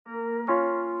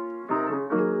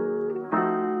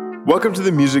Welcome to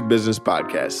the Music Business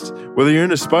Podcast. Whether you're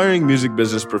an aspiring music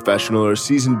business professional or a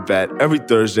seasoned vet, every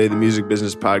Thursday, the Music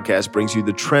Business Podcast brings you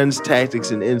the trends, tactics,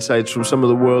 and insights from some of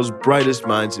the world's brightest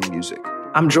minds in music.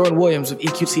 I'm Jordan Williams of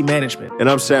EQT Management. And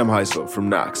I'm Sam Heisel from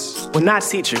Knox. We're not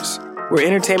teachers. We're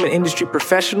entertainment industry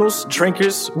professionals,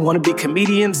 drinkers, who want to be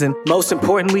comedians, and most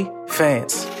importantly,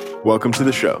 fans. Welcome to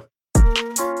the show.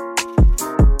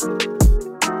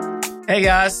 Hey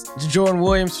guys, it's Jordan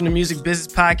Williams from the Music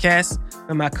Business Podcast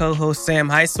and my co-host Sam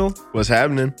Heisel. What's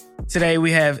happening? Today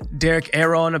we have Derek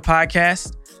Arrow on the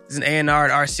podcast. He's an A&R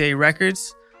at RCA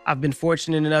Records. I've been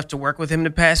fortunate enough to work with him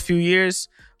the past few years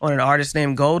on an artist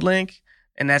named Goldlink,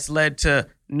 and that's led to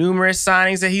numerous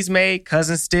signings that he's made: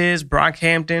 Cousin Stiz,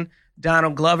 Brockhampton,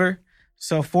 Donald Glover.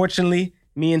 So fortunately,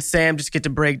 me and Sam just get to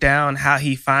break down how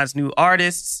he finds new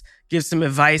artists, give some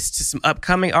advice to some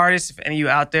upcoming artists, if any of you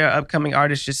out there are upcoming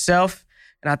artists yourself.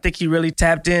 And I think he really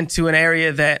tapped into an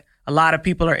area that a lot of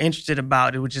people are interested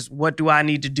about, which is, what do I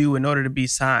need to do in order to be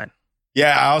signed?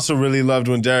 Yeah, I also really loved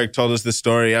when Derek told us this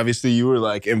story. Obviously, you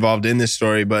were involved in this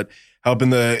story, but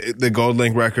helping the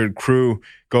Goldlink record crew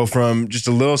go from just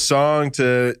a little song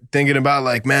to thinking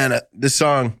about man, this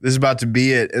is about to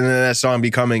be it. And then that song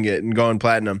becoming it and going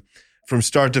platinum. From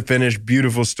start to finish,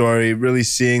 beautiful story, really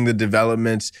seeing the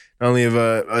developments, not only of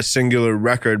a singular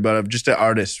record, but of just an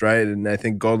artist, right? And I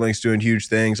think Goldlink's doing huge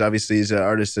things. Obviously, he's an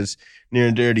artist that's near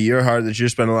and dear to your heart that you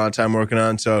spent a lot of time working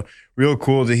on. So real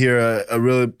cool to hear a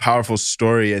really powerful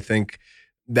story. I think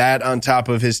that on top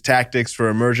of his tactics for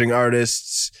emerging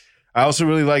artists, I also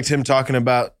really liked him talking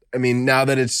about, now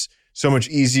that it's so much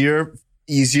easier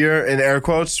in air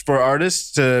quotes for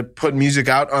artists to put music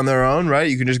out on their own, right?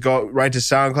 You can just go right to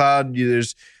SoundCloud.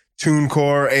 There's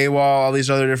TuneCore, AWOL, all these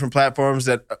other different platforms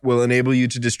that will enable you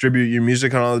to distribute your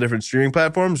music on all the different streaming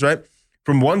platforms, right?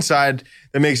 From one side,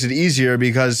 that makes it easier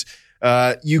because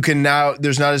you can now,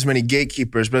 there's not as many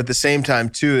gatekeepers, but at the same time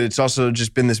too, it's also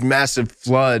just been this massive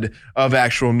flood of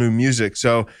actual new music.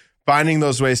 So finding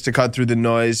those ways to cut through the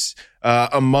noise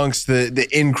amongst the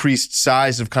increased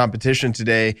size of competition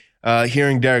today,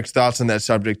 hearing Derek's thoughts on that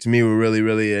subject to me were really,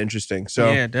 really interesting.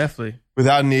 So yeah, definitely.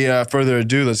 Without any further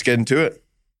ado, let's get into it.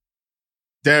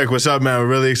 Derek, what's up, man? We're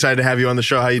really excited to have you on the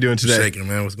show. How you doing today? Shaking,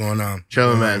 man. What's going on?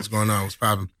 Chilling, man. What's going on? What's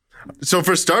poppin'? So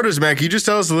for starters, man, can you just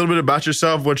tell us a little bit about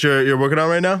yourself, what you're working on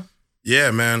right now?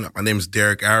 Yeah, man. My name is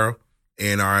Derek Arrow,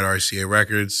 A&R at RCA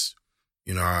Records.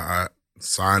 I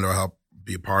signed or helped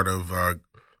be a part of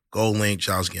Goldlink,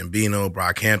 Charles Gambino,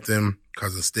 Brockhampton,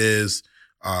 Cousin Stiz,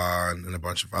 and a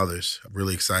bunch of others.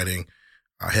 Really exciting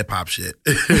hip-hop shit.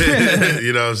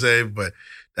 You know what I'm saying? But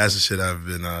that's the shit I've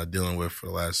been dealing with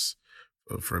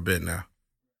for a bit now.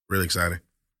 Really exciting.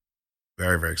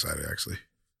 Very, very excited, actually.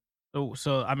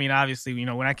 So obviously,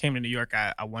 when I came to New York,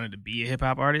 I wanted to be a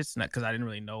hip-hop artist because I didn't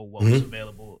really know what was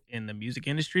available in the music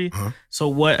industry. So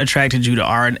what attracted you to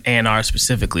R&R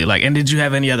specifically? And did you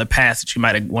have any other paths that you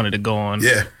might have wanted to go on?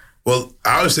 Yeah. Well,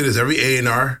 I always say this. Every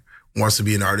A&R wants to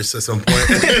be an artist at some point.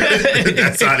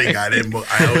 That's how they got in. But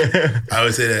I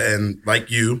always say that. And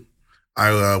like you,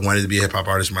 I wanted to be a hip-hop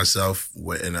artist myself.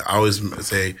 And I always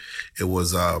say it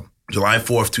was July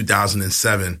 4th,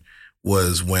 2007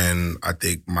 was when I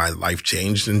think my life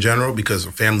changed in general, because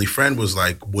a family friend was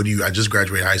like, I just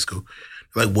graduated high school.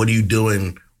 Like, what are you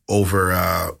doing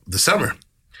over the summer?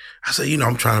 I said,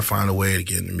 I'm trying to find a way to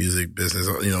get in the music business.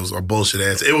 It was a bullshit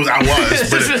answer. But I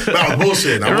was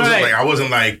bullshit. I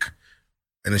wasn't like,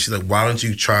 and then she's like, why don't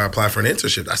you apply for an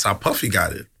internship? That's how Puffy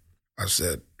got it. I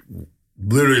said,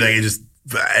 literally, it just,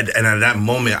 and at that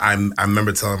moment, I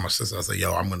remember telling my sister, I was like,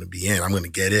 yo, I'm going to be in. I'm going to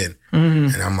get in.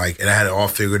 Mm-hmm. And I'm like, and I had it all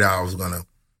figured out. I was going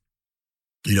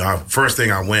to, first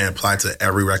thing I went and applied to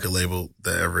every record label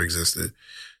that ever existed.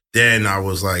 Then I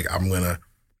was like,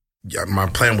 my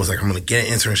plan was I'm going to get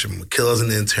an internship. I'm going to kill as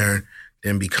an intern,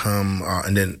 then become,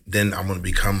 and then I'm going to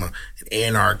become an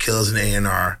A&R, kill as an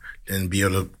A&R, then be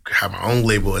able to have my own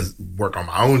label and work on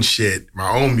my own shit, my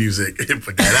own music, and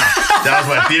put that out. That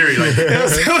was my theory.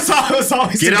 It was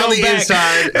always get on the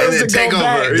inside and then take over.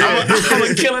 I'm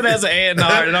going to kill it as an A&R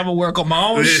and I'm going to work on my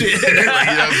own shit. You know what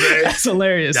I'm saying? That's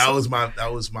hilarious. That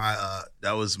was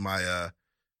my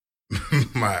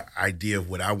my idea of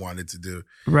what I wanted to do.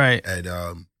 Right. And,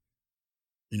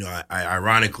 I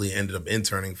ironically ended up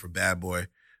interning for Bad Boy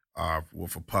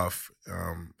with a Puff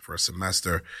for a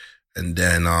semester. And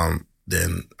then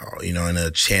in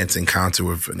a chance encounter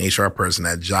with an HR person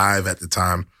at Jive at the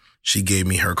time, she gave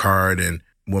me her card. And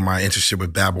when my internship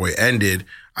with Bad Boy ended,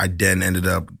 I then ended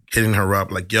up hitting her up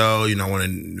like, yo, I want a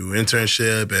new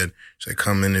internship. And she said,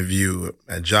 come interview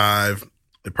at Jive.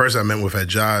 The person I met with at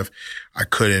Jive, I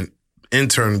couldn't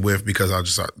interned with because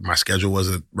my schedule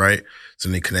wasn't right. So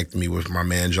they connected me with my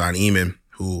man, John Eamon,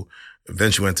 who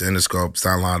eventually went to Interscope,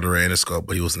 Stein Lauder at Interscope,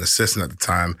 but he was an assistant at the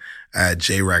time at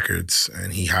J Records,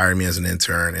 and he hired me as an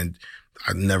intern, and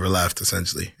I never left,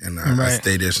 essentially. And I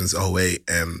stayed there since 2008,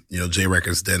 and, J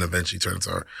Records then eventually turned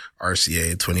into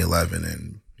RCA in 2011,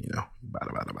 and,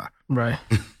 blah. Right.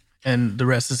 And the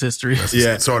rest is history.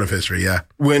 Sort of history, yeah.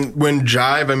 When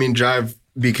Jive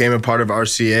became a part of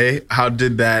RCA, how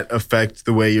did that affect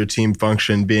the way your team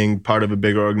functioned, being part of a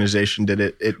bigger organization? Did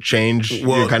it change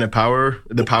your kind of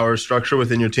the power structure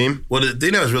within your team? Well, the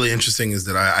thing that was really interesting is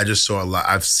that I just saw a lot.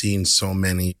 I've seen so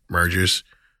many mergers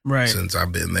since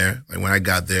I've been there. Like when I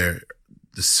got there,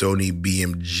 the Sony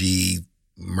BMG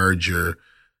merger,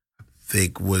 I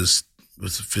think was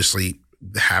officially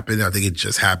happened. I think it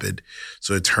just happened.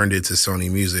 So it turned into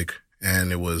Sony Music,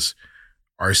 and it was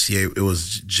RCA. It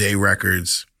was J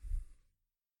Records.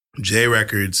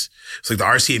 It's like the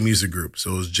RCA Music Group.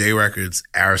 So it was J Records,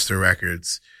 Arista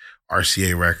Records,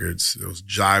 RCA Records. It was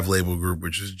Jive Label Group,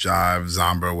 which is Jive,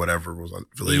 Zomba, whatever was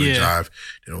affiliated with Jive.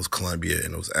 Then it was Columbia,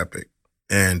 and it was Epic.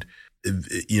 And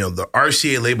the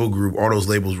RCA label group, all those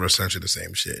labels were essentially the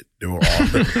same shit. They were all,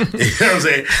 you know what I'm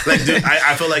saying? Like, dude,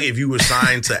 I feel like if you were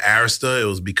signed to Arista, it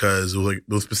was because it was like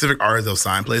those specific artists that were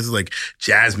signed places. Like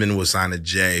Jasmine was signed to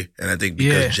J, and I think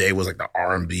because J was like the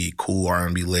R&B, cool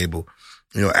R&B label.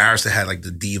 Arista had like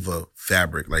the diva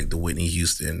fabric, like the Whitney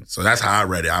Houston. So that's how I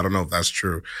read it. I don't know if that's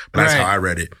true, but that's how I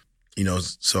read it.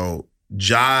 So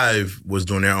Jive was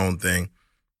doing their own thing.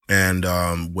 And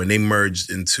when they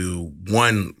merged into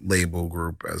one label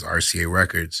group as RCA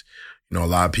Records, a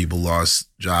lot of people lost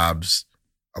jobs.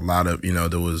 A lot of,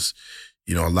 there was,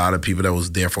 a lot of people that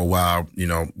was there for a while,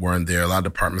 weren't there. A lot of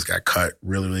departments got cut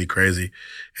really, really crazy.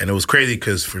 And it was crazy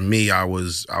because for me, I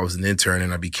was an intern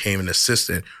and I became an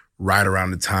assistant right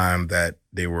around the time that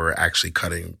they were actually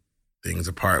cutting things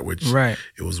apart, which it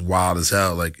was wild as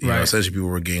hell. Like, essentially people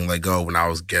were getting let go when I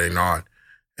was getting on.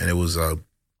 And it was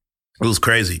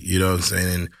crazy, you know what I'm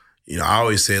saying? And, I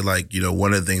always say like,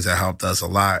 one of the things that helped us a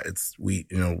lot, it's we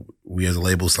as a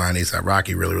label signed A$AP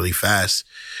Rocky really, really fast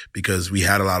because we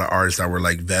had a lot of artists that were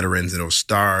like veterans and those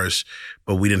stars,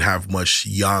 but we didn't have much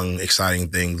young, exciting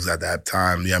things at that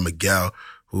time. Yeah, Miguel,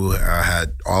 who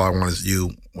had All I Want Is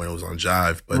You when it was on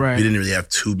Jive, but we didn't really have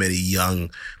too many young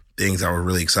things that were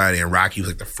really exciting. And Rocky was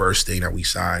like the first thing that we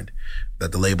signed,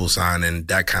 that the label signed, and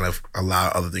that kind of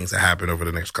allowed other things to happen over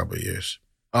the next couple of years.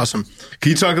 Awesome. Can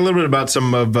you talk a little bit about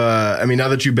some of, now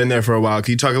that you've been there for a while,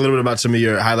 can you talk a little bit about some of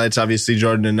your highlights? Obviously,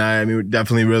 Jordan and we're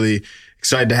definitely really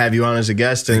excited to have you on as a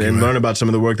guest and learn about some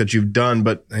of the work that you've done.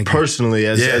 But personally,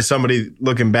 as somebody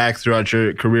looking back throughout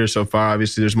your career so far,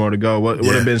 obviously there's more to go. What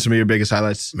have been some of your biggest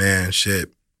highlights? Man, it's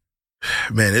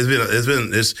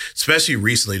been especially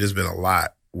recently, there's been a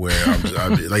lot where I'm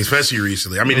like, especially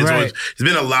recently. I mean, it's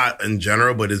been a lot in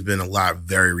general, but it's been a lot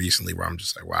very recently where I'm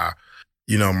just like, wow.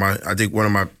 I think one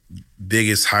of my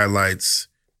biggest highlights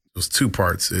was two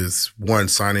parts. Is one,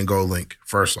 signing GoldLink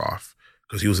first off,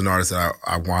 because he was an artist that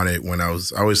I wanted when I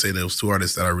always say there was two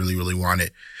artists that I really, really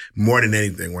wanted more than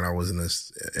anything when I was an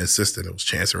assistant. It was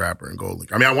Chance the Rapper and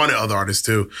GoldLink. I mean, I wanted other artists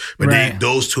too, but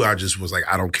those two I just was like,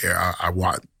 I don't care.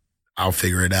 I'll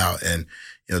figure it out. And,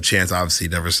 Chance obviously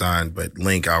never signed, but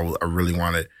Link, I really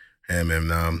wanted him. And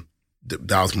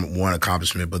that was one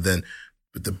accomplishment. But then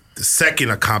the second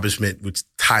accomplishment, which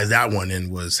ties that one in,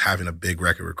 was having a big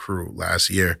record with Crew last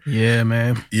year. Yeah,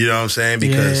 man. You know what I'm saying?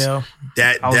 Because I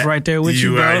was right there with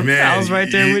you, bro. Right, man. I was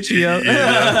right there with you, yo.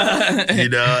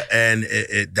 And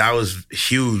that was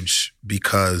huge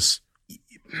because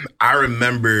I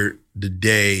remember the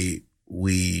day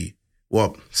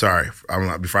before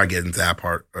I get into that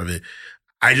part of it,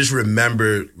 I just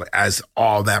remember as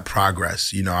all that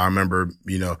progress, I remember,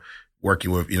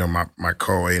 working with, my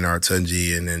co-A&R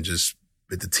Tunji and then just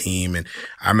with the team. And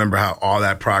I remember how all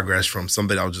that progress from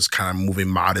something I was just kind of moving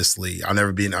modestly. I'll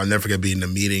never forget being in a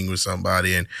meeting with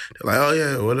somebody and they're like, oh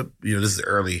yeah, this is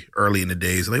early in the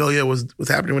days. Like, oh yeah, what's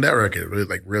happening with that record? It was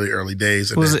like really early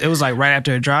days. And it was like right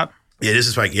after it dropped? Yeah, this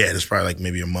is probably like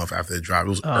maybe a month after it dropped. It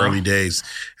was early days.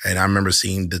 And I remember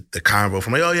seeing the convo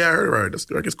from like, oh yeah, I heard it. Right. This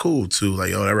record's cool too.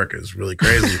 Like, oh, that record is really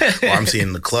crazy. Or I'm seeing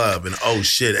in the club and oh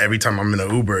shit, every time I'm in an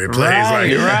Uber, it plays. Right.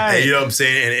 And, you know what I'm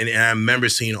saying? And I remember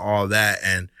seeing all that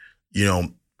and,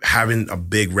 having a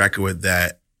big record with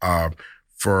that,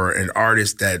 for an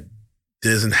artist that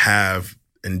doesn't have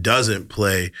and doesn't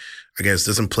play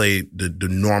the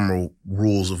normal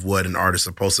rules of what an artist is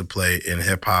supposed to play in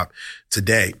hip hop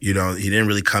today. He didn't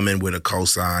really come in with a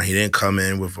cosign. He didn't come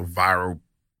in with a viral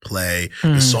play.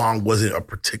 The song wasn't a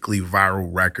particularly viral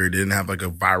record. It didn't have like a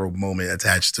viral moment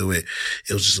attached to it.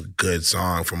 It was just a good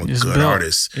song from a good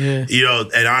artist. Yeah. You know,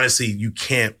 and honestly, you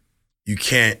can't,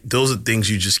 those are things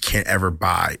you just can't ever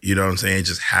buy. You know what I'm saying? It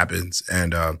just happens.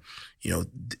 And, you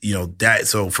know, that,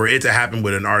 so for it to happen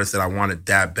with an artist that I wanted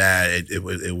that bad,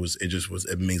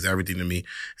 it means everything to me.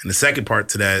 And the second part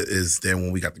to that is then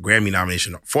when we got the Grammy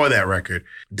nomination for that record,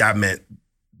 that meant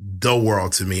the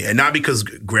world to me. And not because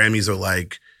Grammys are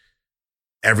like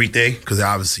everything, because they're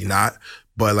obviously not,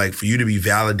 but like for you to be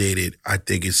validated, I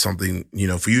think it's something, you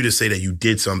know, for you to say that you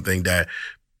did something that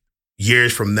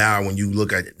years from now, when you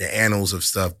look at the annals of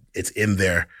stuff, it's in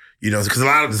there. You know, because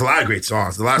there's a lot of great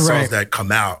songs. There's a lot of songs that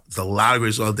come out. There's a lot of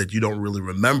great songs that you don't really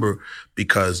remember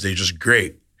because they're just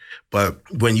great. But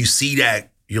when you see that,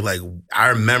 you're like, I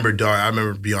remember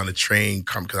being on the train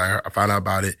because I found out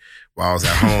about it while I was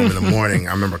at home in the morning.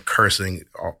 I remember cursing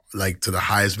like to the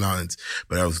highest mountains.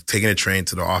 But I was taking a train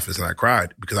to the office and I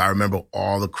cried because I remember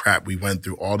all the crap we went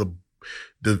through, all the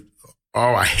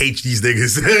I hate these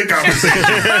niggas conversation.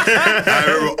 I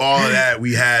remember all of that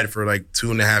we had for like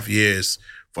 2.5 years.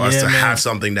 For us to have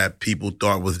something that people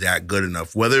thought was that good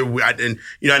enough. I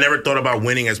never thought about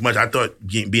winning as much. I thought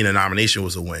being a nomination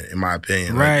was a win, in my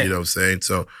opinion. Right. Like, you know what I'm saying?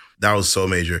 So that was so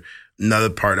major. Another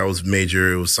part that was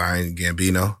major, it was signing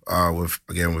Gambino with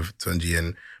Tunji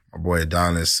and my boy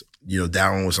Adonis. You know,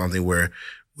 that one was something where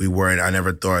I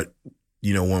never thought,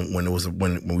 you know,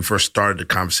 when we first started the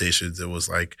conversations, it was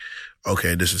like,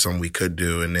 okay, this is something we could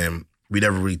do. And then we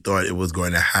never really thought it was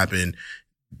going to happen,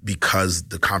 because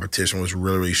the competition was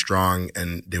really, really strong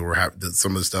and they were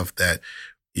some of the stuff that,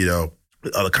 you know,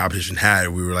 the other competition had,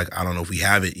 we were like, I don't know if we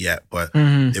have it yet, but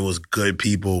it was good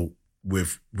people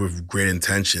with great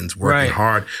intentions, working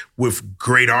hard, with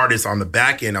great artists on the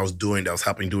back end that was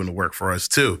helping doing the work for us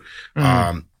too.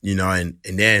 You know, and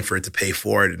then for it to pay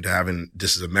forward and to having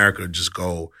This Is America just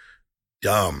go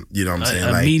dumb, you know what I'm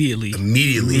saying?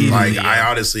 Immediately. Like, I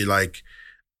honestly, like,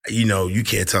 you know, you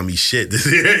can't tell me shit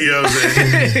this year, you know what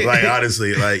I'm saying? Like,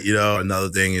 honestly, like, you know, another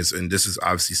thing is, and this is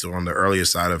obviously still on the earlier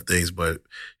side of things, but,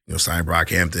 you know, signing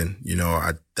Brockhampton, you know,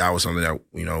 that was something that,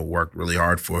 you know, worked really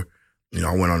hard for. You know,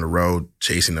 I went on the road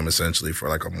chasing them essentially for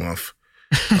like a month.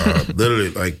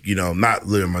 Literally, like, you know, not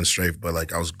literally a month straight, but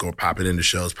like I was popping into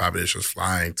shows,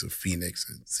 flying to Phoenix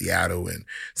and Seattle and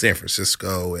San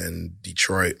Francisco and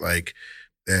Detroit. Like,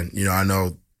 and, you know, I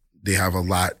know they have a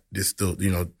lot, they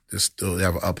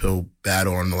have an uphill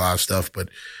battle on a lot of stuff, but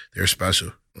they're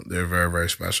special. They're very, very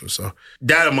special. So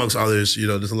that, amongst others, you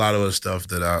know, there's a lot of other stuff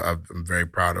that I'm very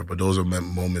proud of, but those are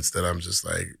moments that I'm just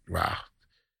like, wow.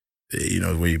 You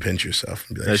know, where you pinch yourself.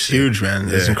 And be like, that's huge, man.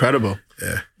 That's incredible.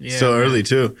 Yeah. So early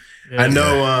too. Yeah. I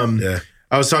know,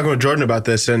 I was talking with Jordan about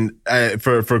this, and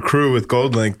for Crew with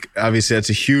GoldLink, obviously that's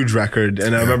a huge record.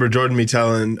 And I remember Jordan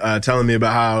telling me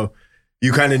about how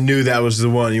you kind of knew that was the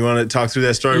one. You want to talk through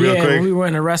that story real quick? Yeah, we were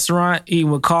in a restaurant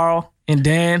eating with Carl and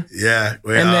Dan. Yeah,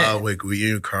 we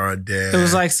eating Carl and Dan. It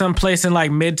was like some place in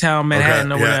like Midtown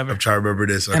Manhattan or whatever. I'm trying to remember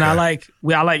this. Okay. And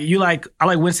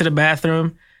I went to the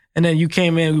bathroom. And then you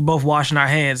came in, we both washing our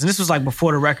hands. And this was like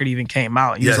before the record even came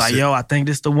out. He was like, yo, I think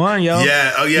this the one, yo.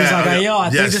 Yeah, oh yeah. He was like, hey, yo, I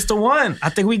think this the one. I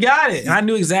think we got it. And I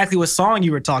knew exactly what song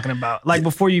you were talking about. Like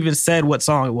before you even said what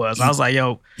song it was. I was like,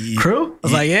 yo, Crew? I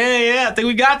was like, yeah, I think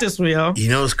we got this one, yo. You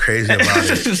know what's crazy about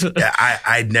it?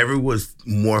 I never was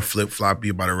more flip-floppy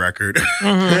about a record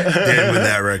than with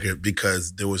that record,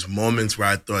 because there was moments where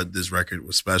I thought this record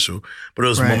was special, but there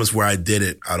was moments where I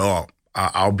didn't at all.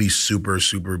 I'll be super,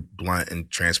 super blunt and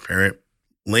transparent.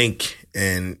 Link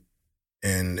and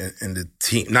the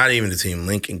team, not even the team,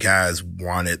 Link and Kaz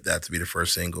wanted that to be the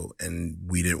first single, and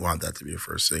we didn't want that to be the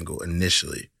first single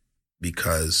initially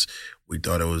because we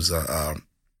thought it was,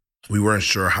 we weren't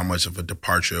sure how much of a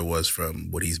departure it was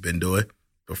from what he's been doing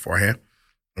beforehand,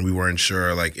 and we weren't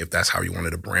sure like if that's how he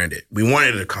wanted to brand it. We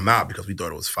wanted it to come out because we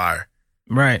thought it was fire,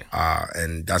 right?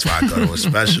 And that's why I thought it was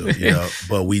special, you know.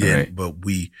 But we didn't. But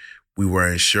we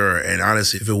weren't sure. And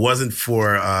honestly, if it wasn't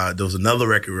for, there was another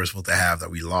record we were supposed to have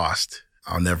that we lost.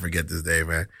 I'll never forget this day,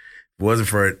 man. If it wasn't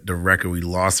for the record, we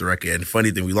lost the record. And the funny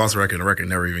thing, we lost the record and the record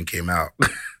never even came out.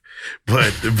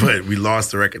 but we lost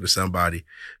the record to somebody.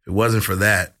 If it wasn't for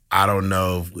that, I don't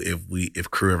know if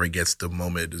Crew ever gets the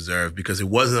moment it deserves, because it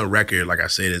wasn't a record, like I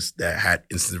say this, that had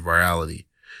instant virality.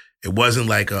 It wasn't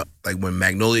like when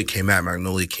Magnolia came out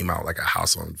like a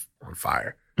house on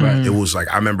fire. Right. It was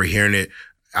like, I remember hearing it.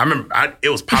 It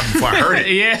was popping before I heard it.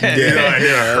 Yeah. You know, and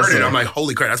then I heard it. I'm like,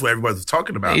 holy crap, that's what everybody was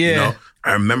talking about. Yeah. You know,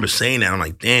 I remember saying that. I'm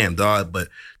like, damn, dog. But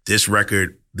this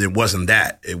record, it wasn't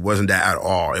that. It wasn't that at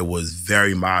all. It was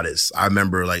very modest. I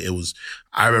remember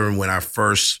when I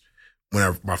first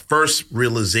my first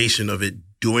realization of it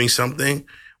doing something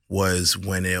was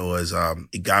when it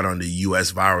got on the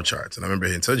U.S. viral charts. And I remember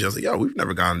him telling you, I was like, yo, we've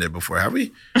never gone there before, have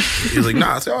we? He was like,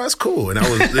 nah. I said, oh, that's cool. And I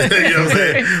was, you know what I'm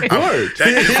saying?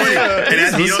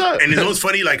 And it's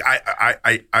funny, like,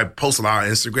 I post a lot on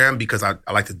Instagram because I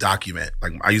like to document.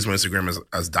 Like, I use my Instagram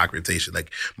as documentation.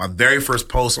 Like, my very first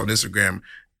post on Instagram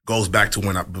goes back to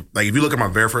when like, if you look at my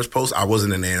very first post, I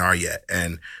wasn't in A&R yet.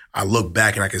 And I look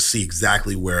back and I can see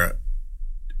exactly where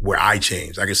I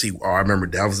changed. I can see, I remember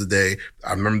that was the day.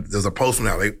 I remember there's a post from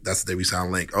that. Like, that's the day we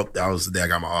signed Link. Oh, that was the day I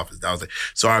got my office. That was the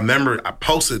So I remember I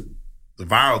posted the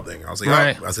viral thing. I was like,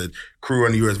 right. I said, Crew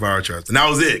on the US viral charts. And that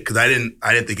was it. Cause I didn't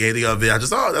think anything of it. I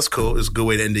just, oh, that's cool. It's a good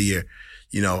way to end the year.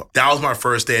 You know, that was my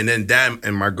first day. And then Dan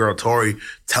and my girl Tori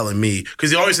telling me, cause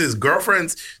he always says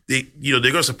girlfriends, they're going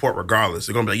to support regardless.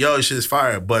 They're going to be like, yo, this shit is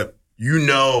fire. But you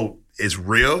know, it's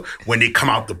real when they come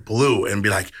out the blue and be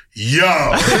like, yo.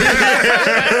 Like,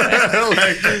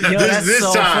 this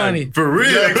so time, funny. For real.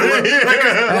 They'll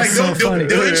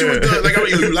hit you with the, like,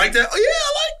 you like that? Oh, yeah,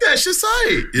 I like that. Shit's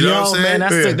tight. You know what I'm saying?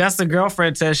 Man, that's the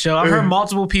girlfriend test show. I've heard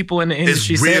multiple people in the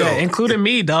industry say that, including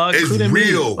me, dog. It's real.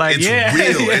 Me. Like, it's real.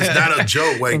 Yeah. It's not a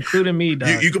joke. Like, including me,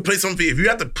 dog. You could play something. If you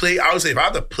have to play, I would say if I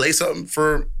have to play something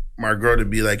for my girl to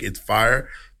be like, it's fire,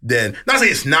 then, not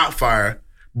saying it's not fire,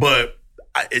 but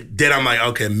then I'm like,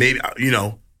 okay, maybe, you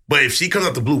know, but if she comes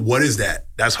out the blue, what is that?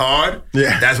 That's hard?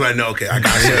 Yeah. That's when I know, okay, I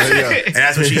got you. And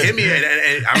that's when she hit me.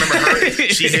 And I remember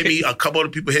she hit me, a couple other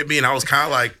people hit me, and I was kind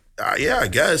of like, yeah, I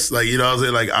guess. Like, you know, I was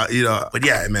like, you know, but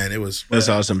yeah, man, it was. That's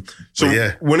awesome. So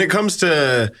when it comes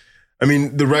to, I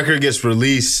mean, the record gets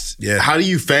released. Yeah. How do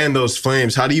you fan those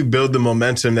flames? How do you build the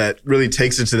momentum that really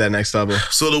takes it to that next level?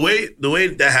 So the way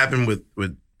that happened with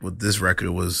this record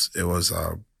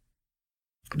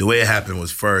the way it happened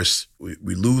was first,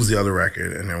 we lose the other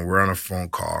record, and then we're on a phone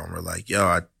call, and we're like,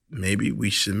 yo, maybe we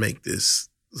should make this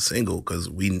single, because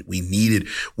we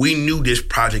knew this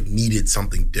project needed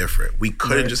something different. We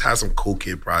couldn't just have some cool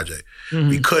kid project. Mm-hmm.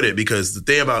 We couldn't, because the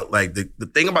thing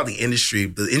about the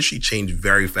industry changed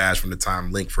very fast from the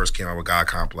time Link first came out with God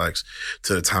Complex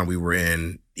to the time we were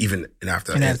in, even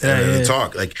after the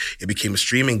talk. Like, it became a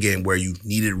streaming game where you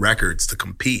needed records to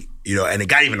compete, you know, and it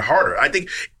got even harder. I think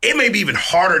it may be even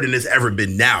harder than it's ever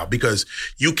been now, because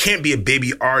you can't be a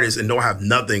baby artist and don't have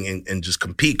nothing and just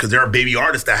compete, because there are baby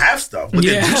artists that have stuff. Look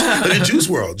at Juice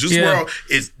WRLD. Juice WRLD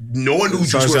is, no one knew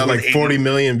Juice WRLD got like 40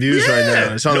 million views right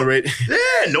now. It's on the radio.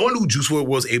 Yeah, no one knew Juice WRLD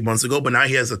was 8 months ago, but now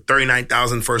he has a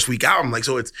 39,000 first week album. Like,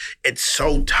 so it's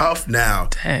so tough now.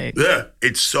 Dang. Yeah,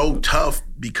 it's so tough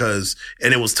because,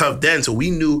 and it was tough then. So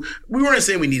we weren't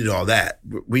saying we needed all that.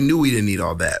 We knew we didn't need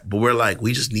all that, but we're like,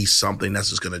 we just need something that's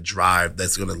just going to drive,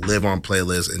 that's going to live on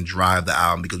playlists and drive the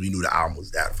album, because we knew the album was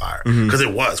that fire. Because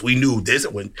it was. We knew this.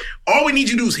 When all we need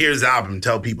you to do is hear this album and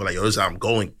tell people, like, yo, this album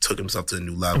took himself to a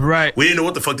new level. Right. We didn't know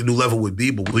what the fuck the new level would be,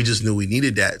 but we just knew we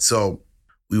needed that. So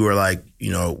we were like,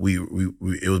 you know, we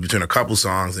it was between a couple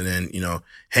songs, and then, you know,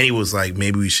 Henny was like,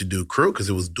 maybe we should do Crew, because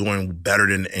it was doing better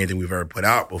than anything we've ever put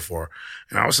out before.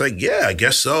 And I was like, yeah, I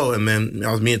guess so. And then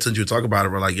me and Tunji would talk about it.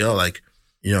 We're like, yo, like,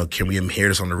 you know, can we hear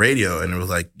this on the radio? And it was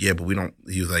like, yeah, but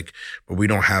he was like, but we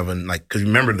don't have because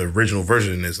remember the original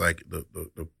version is like, the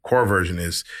core version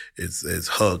is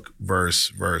hook,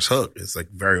 verse, hook. It's like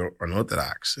very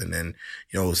unorthodox. And then,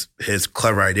 you know, it was his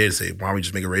clever idea to say, why don't we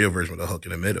just make a radio version with a hook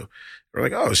in the middle? We're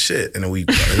like, oh shit. And then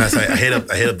I hit up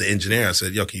the engineer. I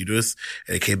said, yo, can you do this?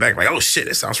 And it came back like, oh shit,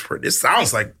 this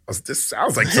sounds like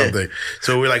something.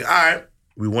 So we're like, all right.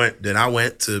 Then I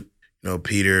went to, you know,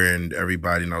 Peter and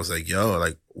everybody, and I was like, yo,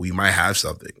 like, we might have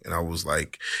something. And I was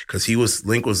like, because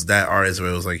Link was that artist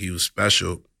where it was like, he was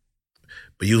special,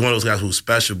 but he was one of those guys who was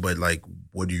special, but like,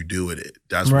 what do you do with it?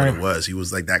 That's right. What it was. He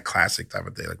was like that classic type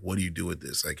of thing. Like, what do you do with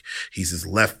this? Like, he's this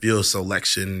left field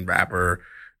selection rapper.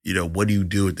 You know, what do you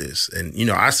do with this? And, you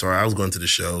know, I was going to the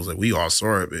shows, like, we all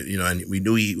saw it, but, you know, and we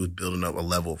knew he was building up a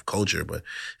level of culture, but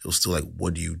it was still like,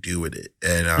 what do you do with it?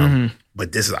 And,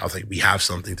 but I was like, we have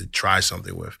something to try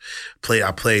something with.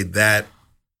 I played that,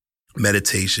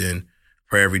 Meditation,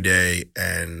 Pray Every Day,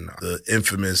 and the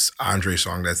infamous Andre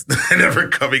song that's never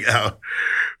coming out.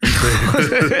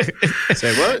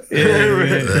 Say what?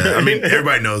 Yeah. I mean,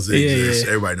 everybody knows it exists. Yeah.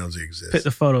 Everybody knows it exists.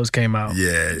 The photos came out.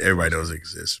 Yeah, everybody knows it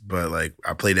exists. But like,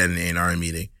 I played that in the A&R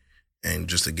meeting, and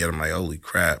just to get them like, holy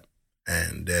crap.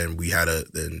 And then we had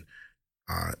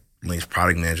Link's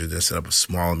product manager then set up a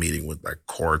small meeting with like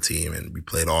core team, and we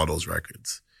played all those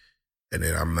records. And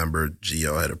then I remember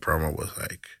Gio had a promo was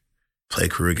like, play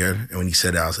Crew again. And when he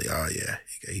said that, I was like, oh yeah,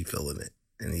 he feeling it.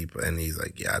 And he's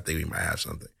like, yeah, I think we might have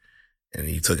something. And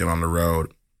he took it on the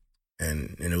road,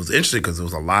 And it was interesting because there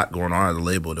was a lot going on at the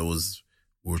label. There was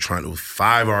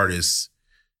 5 artists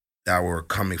that were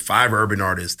coming, 5 urban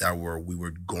artists that we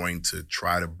were going to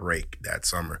try to break that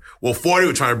summer. Well, 4 they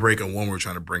were trying to break and 1 we were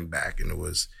trying to bring back. And it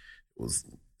was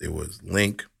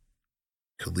Link,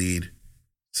 Khalid,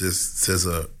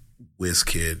 SZA,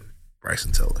 Wizkid,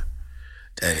 Bryson Tiller.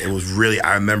 And it was really,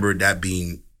 I remember that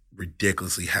being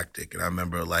ridiculously hectic. And I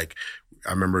remember it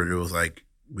was like,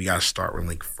 we got to start with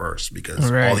Link first because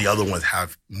all the other ones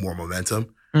have more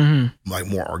momentum, like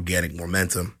more organic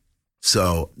momentum.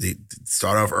 So they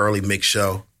started off early, mix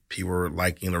show. People were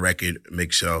liking the record,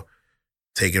 mix show,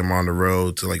 taking them on the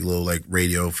road to like little like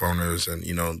radio phoners. And,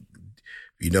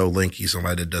 Link, he's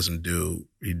somebody that doesn't do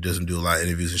a lot of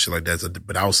interviews and shit like that. So,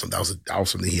 but that was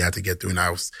something he had to get through. And I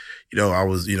was,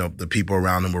 the people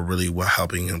around him were really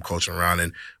helping him, coaching around.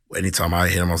 And anytime I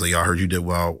hit him, I was like, yo, I heard you did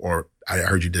well, or I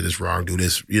heard you did this wrong, do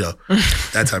this,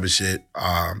 that type of shit.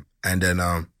 And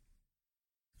then,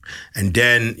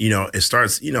 it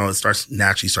starts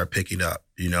naturally start picking up,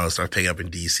 it starts picking up in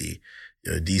DC.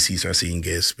 DC starts seeing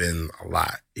get spin a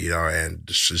lot, and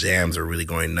the Shazams are really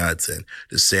going nuts and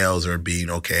the sales are being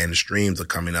okay and the streams are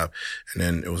coming up. And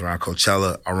then it was around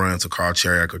Coachella. I run into Carl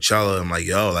Cherry at Coachella. I'm like,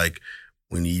 yo, like,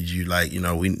 we need you,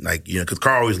 because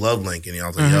Carl always loved Link. And I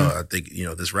was like, yo, I think,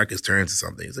 this record's turned into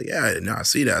something. He's like, yeah, no, I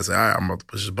see that. I said, all right, I'm about to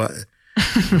push this button.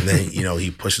 And then,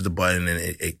 he pushes the button and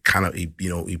it kind of, he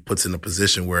puts in a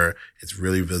position where it's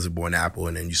really visible in Apple.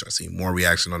 And then you start seeing more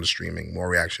reaction on the streaming, more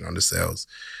reaction on the sales.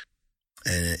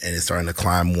 And it's starting to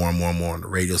climb more and more and more. And the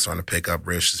radio's starting to pick up.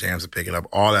 Radio Shazams are picking up.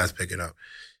 All that's picking up.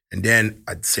 And then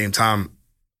at the same time,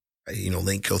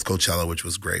 Link kills Coachella, which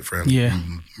was great for him. Yeah.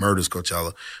 Murders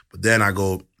Coachella. But then I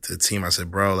go to the team. I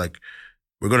said, bro, like,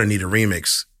 we're going to need a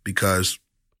remix because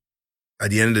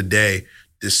at the end of the day,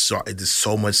 there's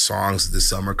so much songs this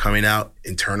summer coming out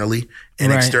internally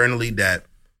and externally that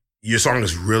your song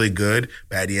is really good.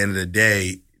 But at the end of the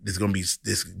day, there's going to be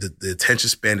the attention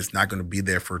span is not going to be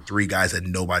there for 3 guys that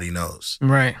nobody knows.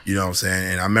 Right. You know what I'm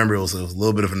saying? And I remember it was a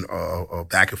little bit of a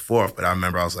back and forth, but I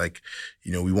remember I was like,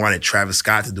 we wanted Travis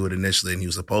Scott to do it initially and he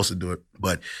was supposed to do it,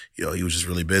 but, he was just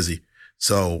really busy.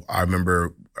 So I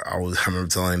remember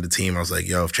telling the team, I was like,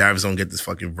 yo, if Travis don't get this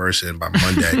fucking verse in by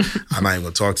Monday, I'm not even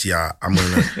going to talk to y'all. I'm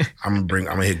going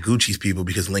to hit Gucci's people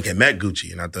because Link had met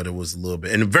Gucci. And I thought it was a little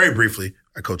bit, and very briefly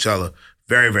at Coachella,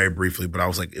 very, very briefly, but I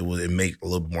was like, it make a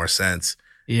little bit more sense.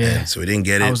 Yeah. And so he didn't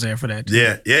get it. I was there for that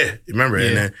too. Yeah. Remember?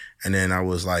 Yeah. And then I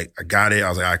was like, I got it. I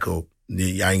was like, all right, cool.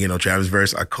 I ain't get no Travis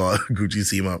verse. I called Gucci's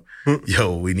team up.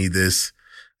 Yo, we need this.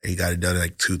 And he got it done in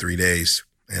like 2-3 days.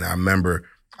 And I remember,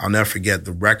 I'll never forget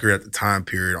the record at the time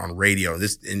period on radio.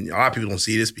 And a lot of people don't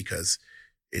see this because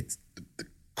the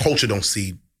culture don't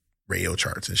see radio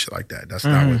charts and shit like that. That's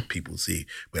not what people see.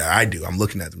 But I do. I'm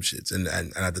looking at them shits. And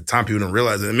at the time, people don't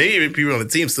realize it. And maybe even people on the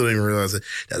team still didn't realize it,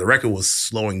 that the record was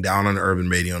slowing down on urban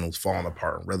radio and it was falling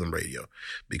apart on rhythm radio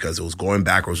because it was going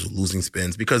backwards, it was losing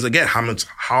spins. Because again,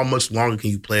 how much longer can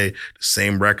you play the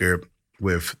same record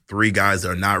with 3 guys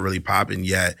that are not really popping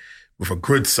yet with a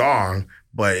good song,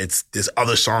 but there's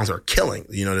other songs that are killing.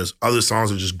 There's other songs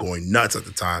that are just going nuts at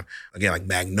the time. Again, like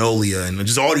Magnolia and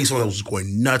just all these songs that was just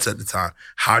going nuts at the time.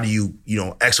 How do you,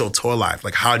 EXO Tour Life,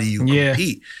 like how do you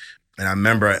compete? And I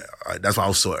remember that's why I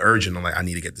was so urgent. I'm like, I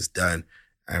need to get this done.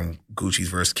 And Gucci's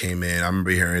verse came in. I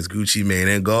remember hearing his Gucci Mane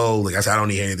and Go. Like I said, I don't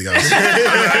need anything else. He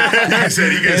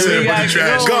could say a bunch of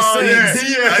trash.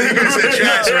 He could say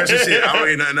trash or shit. I don't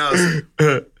need nothing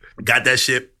else. Got that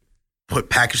shit,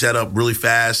 packaged that up really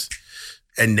fast.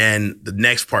 And then the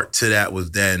next part to that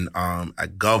was then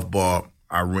at Gov Ball,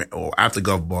 after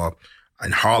Gov Ball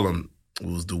in Harlem, it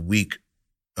was the week,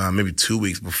 maybe 2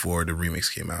 weeks before the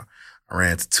remix came out. I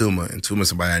ran to Tuma, and Tuma's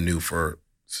somebody I knew for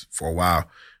a while.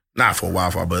 Not for a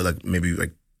while, but like maybe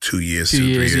like 2 years, 3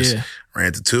 years. Yeah. I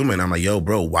ran to Tuma and I'm like, yo,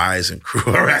 bro, why isn't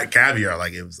Crew at Caviar?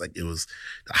 It was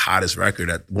the hottest record,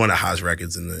 one of the hottest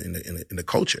records in the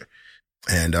culture.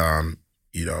 And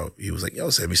he was like, yo,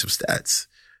 send me some stats.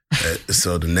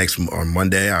 So on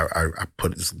Monday, I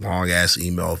put this long ass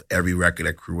email of every record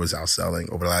that Crew was outselling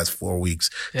over the last 4 weeks.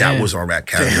 Damn. That was on Rat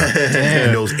Caviar.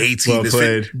 And those 18,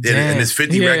 there's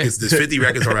 50 records. There's 50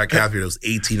 records on Rat Caviar. There was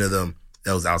 18 of them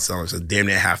that was outselling. So damn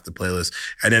near half the playlist.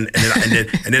 And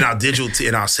then our digital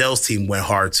and our sales team went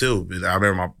hard too. I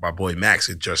remember my boy Max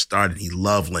had just started. He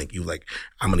loved Link. He was like,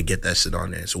 I'm gonna get that shit on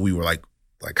there. So we were like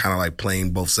kind of like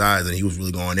playing both sides, and he was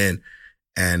really going in.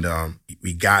 And I'll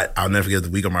never forget the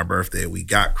week of my birthday, we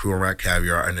got Crew on Rat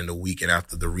Caviar, and then the weekend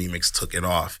after the remix took it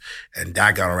off. And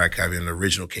that got on Rat Caviar and the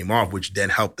original came off, which then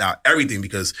helped out everything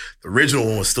because the original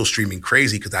one was still streaming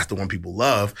crazy because that's the one people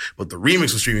love. But the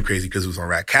remix was streaming crazy because it was on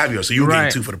Rat Caviar. So you were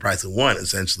getting two for the price of one,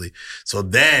 essentially. So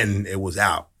then it was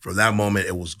out. From that moment,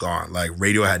 it was gone. Like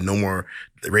radio had no more.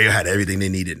 The radio had everything they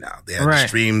needed now. They had the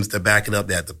streams to back it up.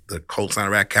 They had the Coach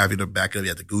Line Rat Caviar to back it up. You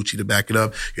had the Gucci to back it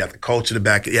up. You had the Culture to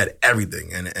back it. You had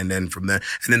everything. And then from there,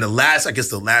 and then the last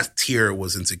tier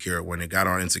was Insecure when it got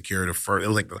on Insecure. It was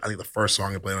like I think the first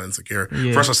song it played on Insecure,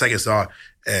 first or second song,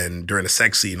 and during the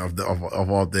sex scene of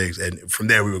all things. And from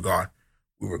there we were gone.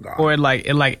 Or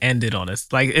it ended on us.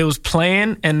 Like it was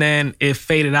playing and then it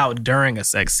faded out during a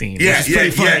sex scene. Yeah. And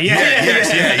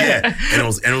it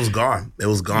was gone. It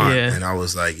was gone. Yeah. And I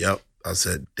was like, yep. I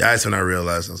said, that's when I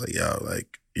realized, I was like, yo,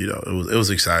 like, you know, it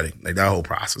was exciting. Like that whole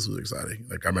process was exciting.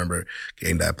 Like I remember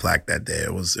getting that plaque that day.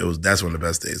 That's one of the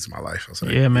best days of my life. I was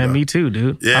like, yeah, man, you know, me too,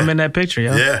 dude. Yeah. I'm in that picture,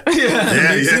 yo. Yeah.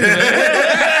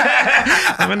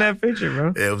 I'm in that picture,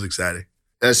 bro. Yeah, it was exciting.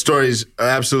 That story's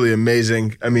absolutely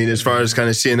amazing. I mean, as far as kind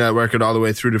of seeing that record all the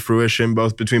way through to fruition,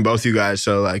 between both you guys.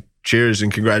 So, like, cheers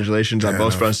and congratulations on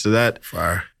both fronts to that.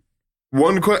 Fire.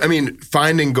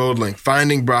 Finding Goldlink,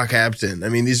 finding Brockhampton. I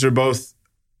mean, these are both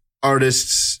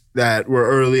artists that were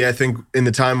early, I think, in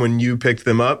the time when you picked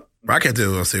them up.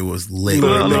 Brockhampton, I'll say, was late.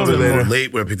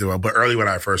 Late when I picked them up, but early when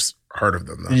I first heard of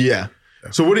them, though. Yeah.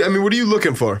 So, what are you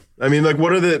looking for? I mean, like,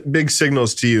 what are the big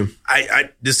signals to you?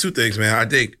 There's two things, man. I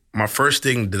think my first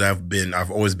thing that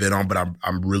I've always been on, but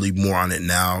I'm really more on it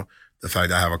now. The fact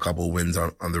that I have a couple of wins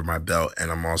under my belt, and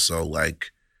I'm also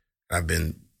like, I've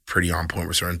been pretty on point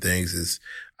with certain things. Is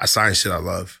I sign shit I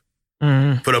love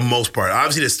for the most part.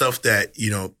 Obviously, there's stuff that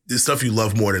there's stuff you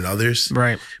love more than others,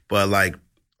 right? But like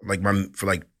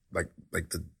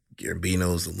the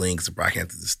Gambinos, the Links, the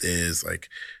Brockhamptons, the Stiz, like.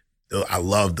 I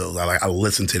love those. I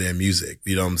listen to their music.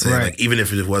 You know what I'm saying? Right. Like even if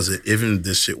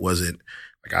this shit wasn't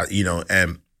like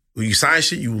and when you sign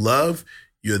shit you love,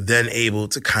 you're then able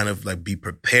to kind of like be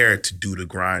prepared to do the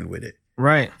grind with it.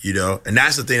 Right. You know? And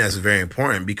that's the thing that's very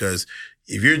important because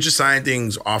if you're just signing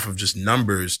things off of just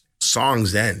numbers,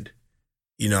 songs end.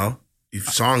 You know? If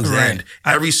songs end,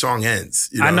 every song ends.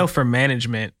 You know? I know for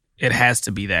management, it has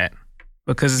to be that.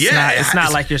 Because it's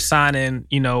not like you're signing,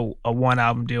 a 1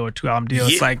 album deal or 2 album deal.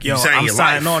 It's like, yo, I'm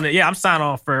signing on it. Yeah, I'm signing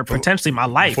on for potentially my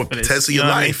life. For potentially your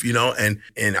life, and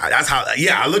that's how,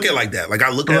 I look at it like that. Like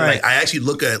I look at I actually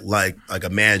look at like a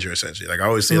manager essentially. Like I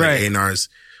always say like A&Rs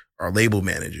are label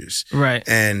managers. Right.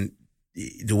 And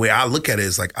the way I look at it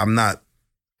is like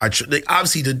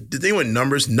obviously the thing with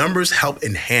numbers help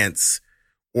enhance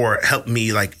or help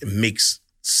me like make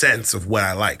sense of what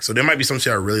I like. So there might be some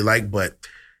shit I really like, but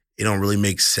it don't really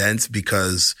make sense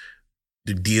because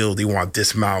the deal, they want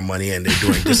this amount of money and they're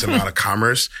doing this amount of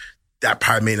commerce. That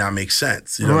probably may not make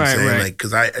sense. You know what I'm saying? Right. Like,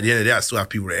 cause at the end of the day, I still have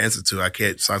people to answer to. I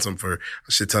can't sign something for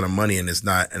a shit ton of money and it's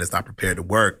not prepared to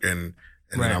work and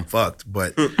then I'm fucked.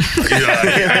 But, I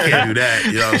can't do that.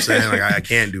 You know what I'm saying? Like, I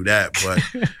can't do that.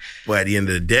 But at the end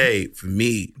of the day, for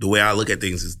me, the way I look at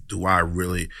things is, do I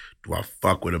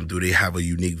fuck with them? Do they have a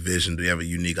unique vision? Do they have a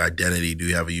unique identity? Do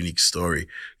they have a unique story?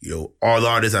 All the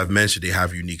artists I've mentioned, they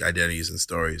have unique identities and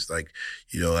stories. Like,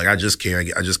 like I just came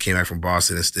back from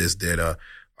Boston and Stiz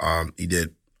he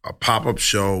did a pop-up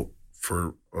show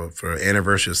for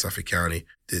anniversary of Suffolk County.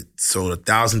 Sold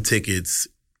 1,000 tickets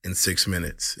in 6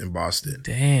 minutes in Boston.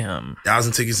 Damn.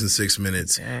 1,000 tickets in 6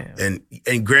 minutes. Damn.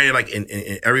 And granted, like in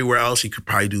everywhere else, he could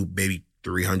probably do maybe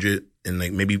 300 and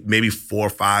like maybe 4 or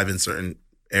 5 in certain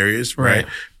areas, right?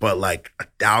 But like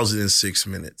 1,000 in 6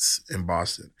 minutes in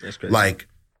Boston. That's crazy. Like,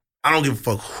 I don't give a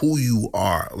fuck who you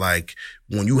are. Like,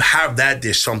 when you have that,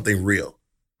 there's something real.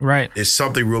 Right. There's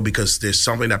something real because there's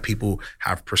something that people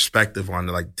have perspective on.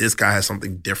 Like, this guy has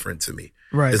something different to me.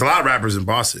 Right. There's a lot of rappers in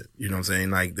Boston. You know what I'm saying?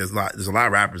 Like, there's a lot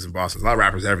of rappers in Boston. There's a lot of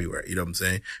rappers everywhere. You know what I'm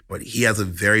saying? But he has a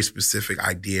very specific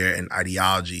idea and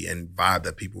ideology and vibe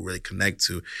that people really connect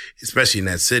to, especially in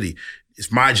that city.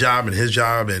 It's my job and his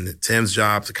job and Tim's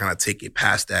job to kind of take it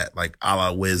past that, like a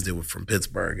la Wiz did from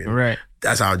Pittsburgh. And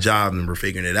that's our job and we're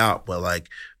figuring it out. But like,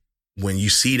 when you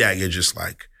see that, you're just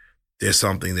like, there's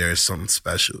something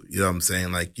special. You know what I'm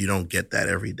saying? Like, you don't get that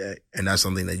every day. And that's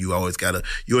something that you always gotta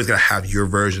have your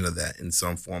version of that in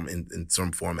some form, in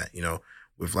some format,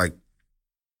 with like,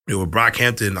 with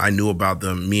Brockhampton, I knew about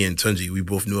them, me and Tunji, we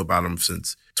both knew about them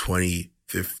since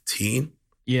 2015.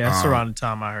 Yeah, that's around the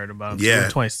time I heard about them. Yeah.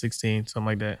 2016, something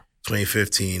like that.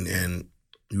 2015, and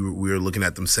we were looking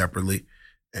at them separately.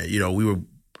 And, we were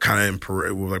kind of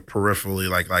peripherally,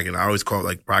 like, and I always call it,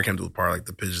 like, Brockhampton was part of, like,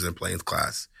 the Pigeons and Planes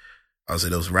class. I would say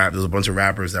there was a bunch of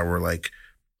rappers that were like,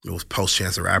 it was post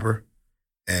Chance the Rapper,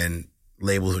 and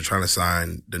labels were trying to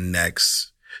sign the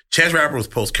next. Chance the Rapper was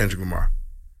post Kendrick Lamar,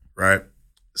 right?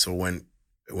 So when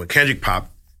Kendrick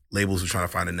popped, labels were trying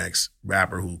to find the next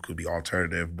rapper who could be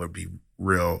alternative but be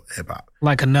real hip hop.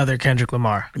 Like another Kendrick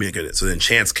Lamar. So then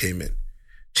Chance came in.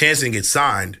 Chance didn't get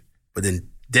signed, but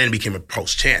then became a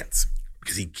post Chance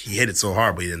because he hit it so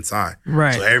hard, but he didn't sign.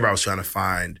 Right. So everybody was trying to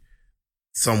find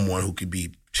someone who could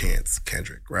be Chance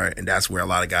Kendrick, right? And that's where a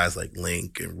lot of guys like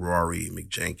Link and Rory, Mick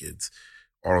Jenkins,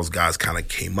 all those guys kind of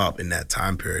came up in that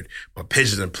time period. But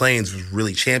Pigeons and Planes was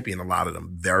really championing a lot of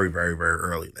them very, very, very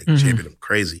early. Like championed them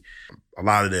crazy. A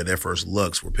lot of their first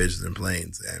looks were Pigeons and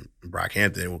Planes and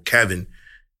Brockhampton. Well, Kevin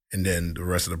and then the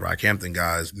rest of the Brockhampton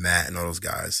guys, Matt and all those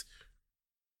guys,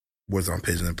 was on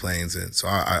Pigeons and Planes. And so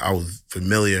I was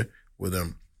familiar with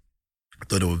them. I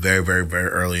thought it was very, very, very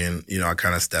early. And, I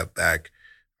kind of stepped back.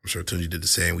 I'm sure Tunji did the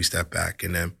same. We stepped back.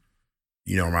 And then,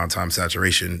 around time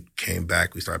Saturation came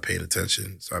back, we started paying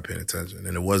attention.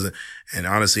 And it wasn't, and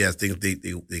honestly, I think they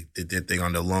did thing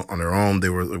on their own. They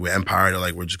were with Empire. They're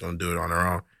like, we're just going to do it on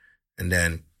our own. And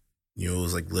then, it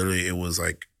was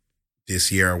like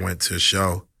this year I went to a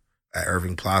show at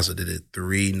Irving Plaza, did it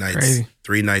 3 nights, Crazy.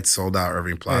 3 nights sold out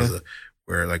Irving Plaza,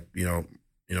 where my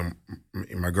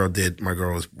girl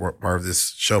was part of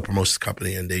this show promotions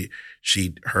company, and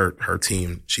she and her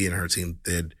team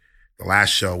did the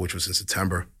last show, which was in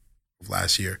September of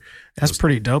last year. That's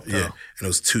pretty dope, though. Yeah, and it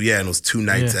was 2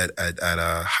 nights at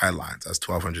Highlines. That's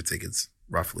 1,200 tickets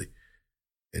roughly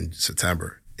in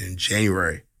September. In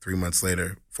January, 4 months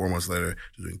later,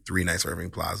 doing 3 nights at Irving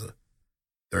Plaza,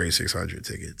 3,600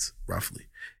 tickets roughly,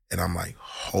 and I'm like,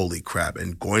 holy crap!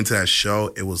 And going to that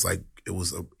show, it was an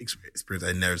experience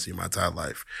I'd never seen in my entire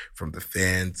life. From the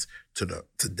fans to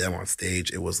them on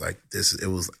stage, it was like this. It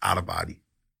was out of body.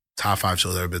 Top 5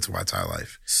 shows I've ever been to in my entire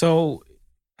life. So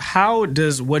how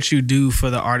does what you do for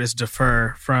the artist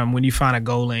differ from when you find a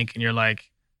GoldLink and you're like,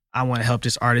 I want to help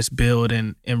this artist build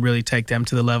and really take them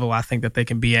to the level I think that they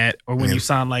can be at, or when you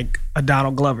sound like a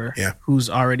Donald Glover, who's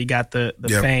already got the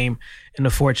fame and the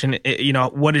fortune,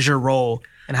 what is your role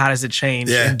and how does it change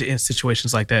in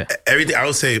situations like that? Everything, I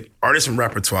would say artist and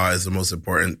repertoire is the most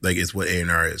important, like it's what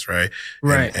A&R is, right?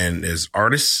 Right. And there's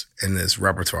artists and there's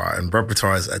repertoire. And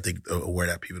repertoire is, I think, a word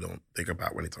that people don't think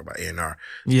about when they talk about A&R.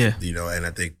 Yeah. And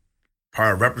I think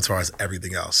part of repertoire is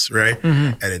everything else, right?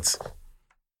 Mm-hmm. And it's,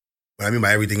 what I mean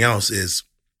by everything else is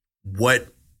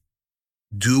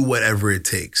do whatever it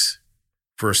takes.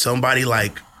 For somebody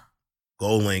like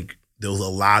GoldLink, there was a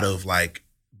lot of like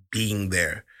being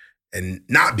there and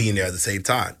not being there at the same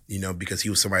time, because he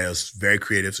was somebody else very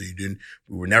creative. So we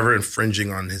were never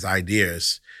infringing on his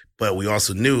ideas, but we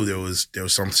also knew there was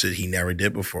some shit he never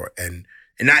did before. And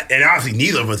obviously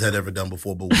neither of us had ever done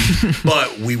before,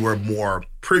 but we were more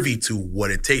privy to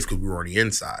what it takes because we were on the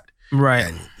inside. Right.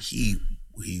 And he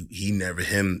never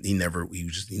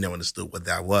understood what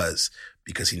that was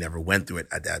because he never went through it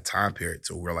at that time period.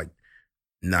 So we're like,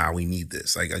 nah, we need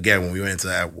this. Like, again, when we went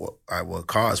into At What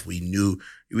Cost, we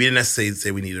didn't necessarily say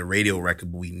we needed a radio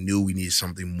record, but we knew we needed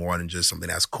something more than just something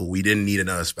that's cool. We didn't need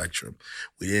another Spectrum.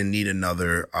 We didn't need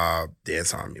another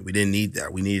Dance Army. We didn't need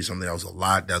that. We needed something that was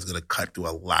going to cut through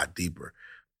a lot deeper.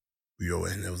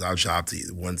 And it was our job to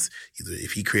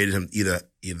if he created him, either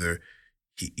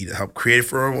he either help create it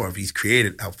for him, or if he's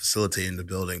created, help facilitate in the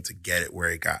building to get it where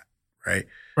it got, right?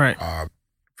 Right.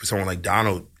 For someone like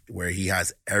Donald, where he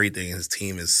has everything and his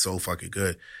team is so fucking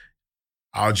good,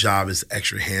 our job is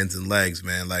extra hands and legs,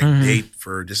 man. Like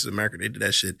for This Is America, they did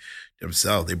that shit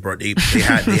themselves. They had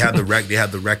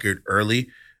the record early,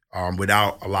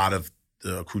 without a lot of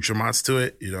the accoutrements to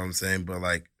it. You know what I'm saying? But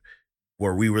like,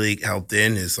 where we really helped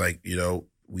in is like,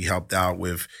 we helped out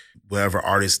with whatever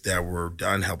artists that were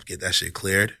done, helped get that shit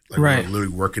cleared. Like, we were literally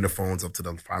working the phones up to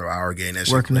the final hour, getting that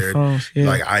shit cleared.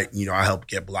 Like, I helped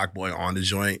get Block Boy on the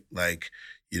joint. Like,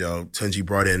 Tunji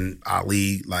brought in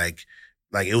Ali. Like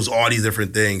it was all these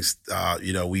different things.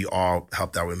 We all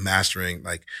helped out with mastering.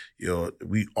 Like,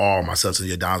 we all, myself and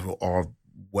Yadams, were all,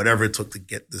 whatever it took to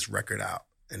get this record out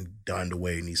and done the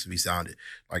way it needs to be sounded.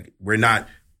 Like, we're not,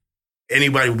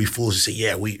 anybody would be foolish to say,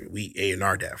 yeah, we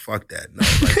A&R that. Fuck that. No,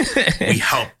 like, we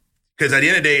help. Because at the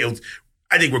end of the day,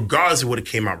 I think regardless of what it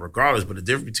came out, but the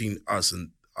difference between us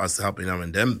and us helping them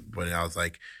and them putting out was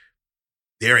like,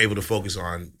 they're able to focus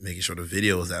on making sure the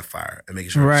video is that fire and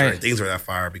making sure certain things are that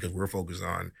fire because we're focused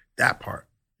on that part.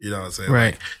 You know what I'm saying?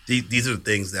 Right. Like, these are the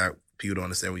things that people don't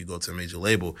understand when you go to a major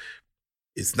label.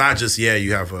 It's not just, you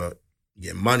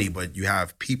get money, but you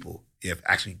have people. You have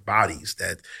actually bodies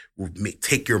that will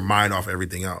take your mind off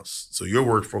everything else. So your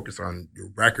work focused on your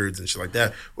records and shit like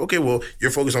that. Okay, well, you're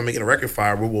focused on making a record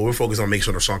fire. Well, we're focused on making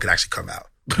sure the song can actually come out.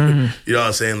 You know what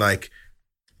I'm saying? Like,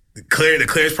 the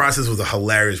clearance process was a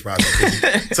hilarious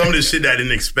process. Some of the shit that I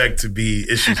didn't expect to be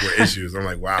issues were issues. I'm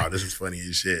like, wow, this is funny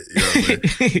as shit. You know what I'm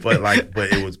saying?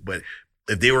 But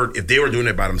if they were doing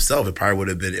it by themselves, it probably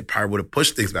would have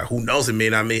pushed things back. Who knows? It may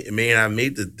not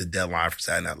made the deadline for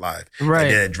Saturday Night Live. Right.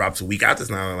 And then it drops a week after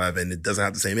Saturday Night Live, and it doesn't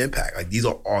have the same impact. Like, these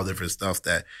are all different stuff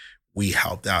that we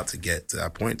helped out to get to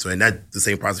that point. So, and that's the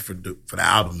same process for the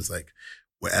album. Is like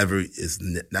whatever is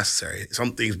necessary.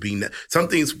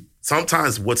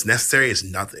 Sometimes what's necessary is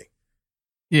nothing.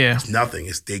 Yeah. It's nothing.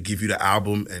 They give you the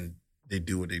album and they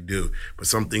do what they do. But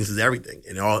some things is everything,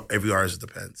 and every artist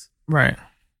depends. Right.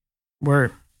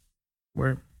 Word.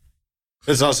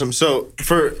 That's awesome. So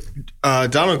for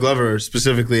Donald Glover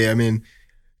specifically, I mean,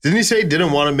 didn't he say he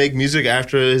didn't want to make music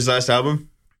after his last album?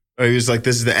 Or he was like,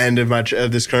 "This is the end of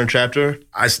this current chapter."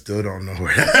 I still don't know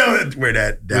where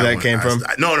that came from.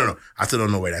 No. I still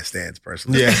don't know where that stands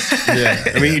personally. Yeah.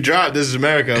 I mean, he dropped "This Is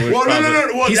America." Which Well,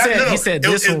 no. Well, He said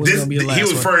this one was gonna be the last He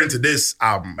was one. referring to this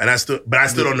album, and I still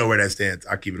don't know where that stands.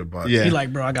 I'll keep it a buck. Yeah. He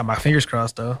like, bro, I got my fingers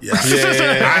crossed though. Yeah.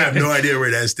 Yeah. I have no idea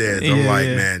where that stands. I'm like,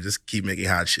 Yeah. man, just keep making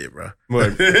hot shit, bro.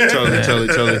 Word.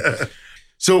 Totally.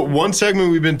 So one segment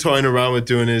we've been toying around with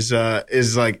doing is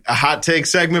like a hot take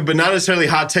segment, but not necessarily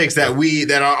hot takes that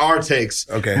are our takes.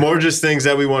 Okay. More just things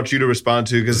that we want you to respond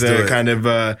to because Let's do they're it. kind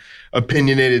of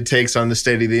opinionated takes on the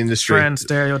state of the industry. Trend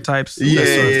stereotypes. Yeah, that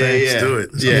sort of thing. Let's do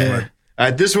it. Let's Yeah. do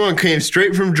it. This one came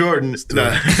straight from Jordan. No,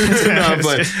 I'm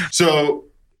playing. So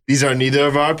these are neither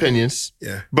of our opinions.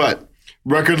 Yeah. But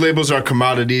record labels are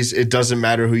commodities. It doesn't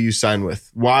matter who you sign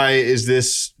with. Why is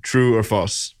this true or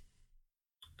false?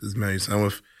 Doesn't matter who you sign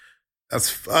with. That's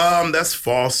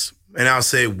false, and I'll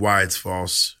say why it's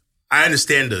false. I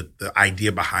understand the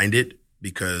idea behind it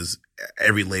because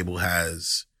every label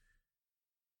has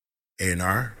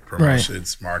A&R,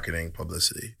 promotions, marketing,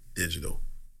 publicity, digital,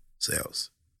 sales.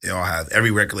 They all have.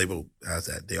 Every record label has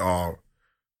that. They all.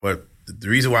 But the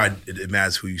reason why it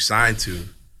matters who you sign to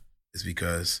is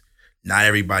because not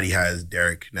everybody has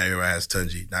Derek. Not everybody has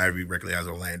Tunji. Not every record label has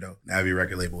Orlando. Not every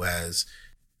record label has,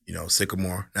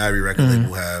 Sycamore. Not every record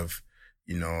label have,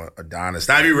 Adonis.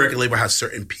 Not every record label has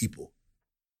certain people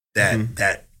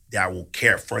that will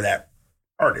care for that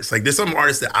artist. Like, there's some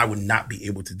artists that I would not be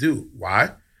able to do.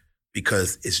 Why?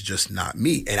 Because it's just not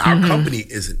me. And our company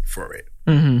isn't for it.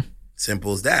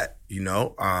 Simple as that,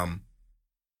 and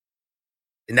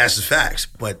that's just facts.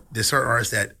 But there's certain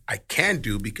artists that I can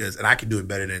do and I can do it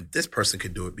better than this person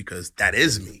could do it because that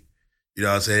is me. You know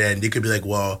what I'm saying? And they could be like,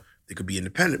 well, they could be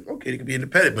independent. Okay, they could be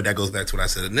independent. But that goes back to what I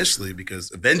said initially, because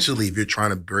eventually if you're trying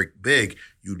to break big,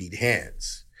 you need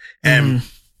hands. And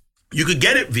you could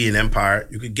get it via an empire.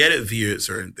 You could get it via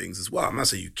certain things as well. I'm not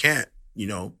saying you can't,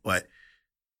 but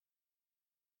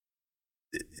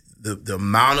the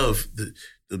amount of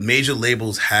the major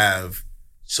labels have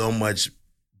so much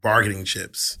bargaining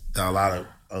chips that a lot of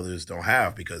others don't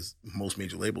have, because most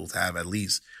major labels have at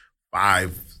least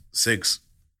 5, 6,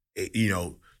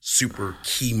 super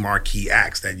key marquee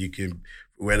acts that you can,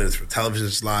 whether it's for television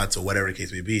slots or whatever the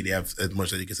case may be, they have as much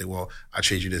that you can say, well, I'll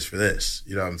trade you this for this.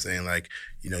 You know what I'm saying? Like,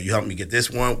 you help me get this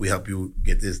one, we help you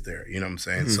get this there. You know what I'm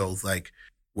saying? So it's like,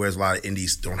 whereas a lot of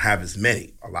indies don't have as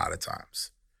many a lot of times.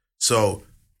 So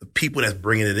the people that's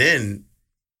bringing it in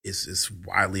is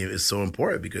so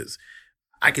important, because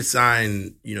I could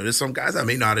sign, there's some guys I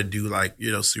may know how to do like,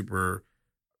 super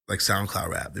like SoundCloud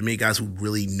rap. There may be guys who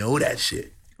really know that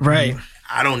shit. Right.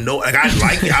 I don't know. Like, I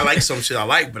like it. I like some shit I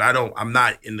like, but I'm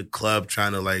not in the club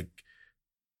trying to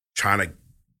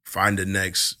find the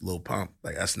next Lil Pump.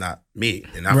 Like, that's not me.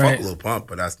 And I fuck with Lil Pump,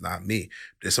 but that's not me.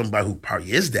 There's somebody who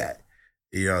probably is that.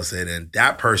 You know what I'm saying? And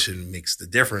that person makes the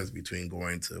difference between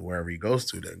going to wherever he goes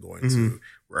to than going to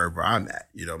wherever I'm at.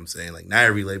 You know what I'm saying? Like, not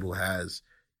every label has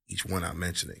each one I'm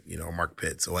mentioning, Mark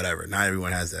Pitts or whatever. Not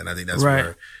everyone has that. And I think that's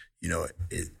where,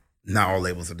 not all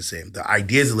labels are the same. The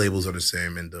ideas of labels are the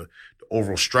same, and the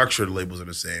overall structure of the labels are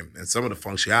the same, and some of the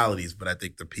functionalities. But I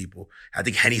think I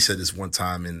think Henny said this one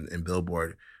time in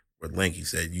Billboard with Link. He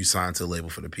said, "You sign to a label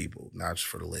for the people, not just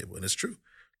for the label," and it's true.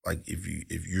 Like, if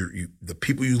you're the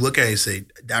people you look at and say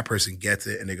that person gets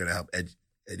it, and they're gonna help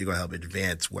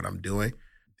advance what I'm doing,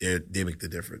 they make the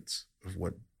difference of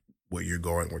what you're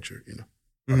going, what you're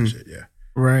shit, yeah.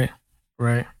 Right.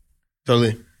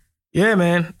 Totally. Yeah,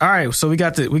 man. All right. So we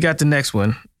got the next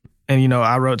one. And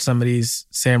I wrote some of these,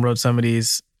 Sam wrote some of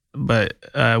these. but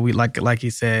we like he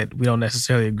said, we don't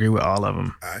necessarily agree with all of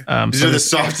them. These are the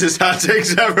softest hot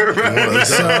takes ever. Right?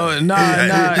 So nah.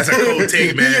 That's a cold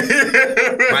take, man.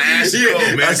 My ass is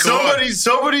cold, man.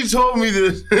 Somebody told me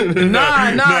this.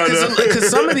 Because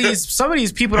some of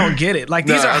these people don't get it. Like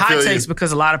these are hot takes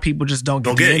because a lot of people just don't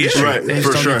get the industry. Right, they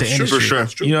just don't get the industry. For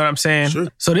sure. You know what I'm saying? Sure.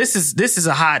 So this is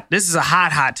a hot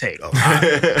take. Oh,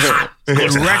 hot.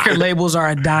 Record labels are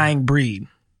a dying breed.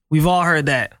 We've all heard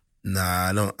that. Nah,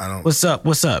 I don't. What's up?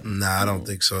 Nah, I don't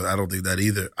think so. I don't think that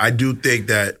either. I do think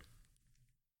that.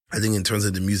 I think in terms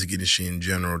of the music industry in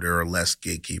general, there are less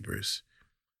gatekeepers.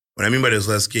 What I mean by there's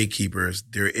less gatekeepers,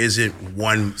 there isn't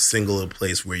one singular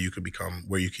place where you can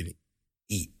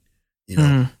eat.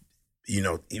 You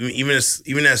know,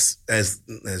 even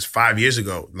as 5 years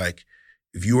ago, like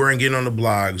if you weren't getting on the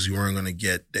blogs, you weren't going to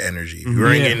get the energy. If you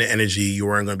weren't getting the energy, you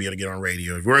weren't going to be able to get on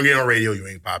radio. If you weren't getting on radio, you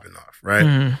ain't popping off,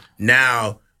 right?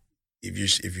 Now,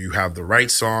 if you have the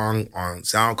right song on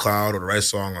SoundCloud or the right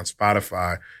song on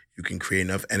Spotify, you can create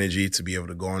enough energy to be able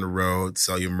to go on the road,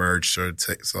 sell your merch, or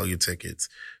sell your tickets.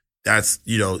 That's,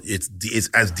 it's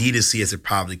as D2C as it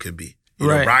probably could be. You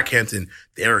know, Rockhampton,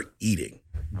 they're eating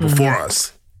before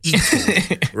us.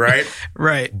 Right?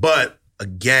 Right. But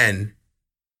again,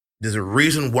 there's a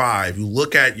reason why. If you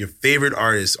look at your favorite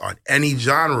artists on any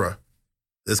genre,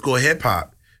 let's go hip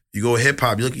hop. You go hip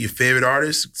hop, you look at your favorite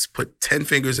artists, put 10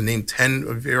 fingers and name 10 of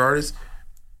your favorite artists.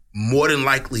 More than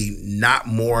likely, no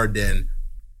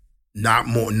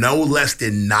less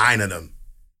than 9 of them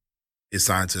is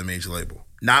signed to a major label.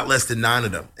 Not less than 9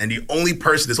 of them. And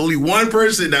there's only one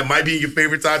person that might be in your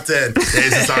favorite top 10 that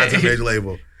isn't signed to a major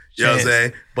label. You know what I'm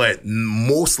saying? But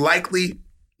most likely,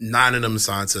 9 of them are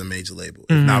signed to a major label,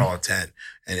 if not all 10.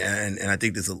 And I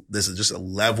think this is just a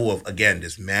level of, again,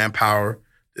 there's manpower,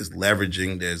 there's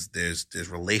leveraging, there's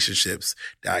relationships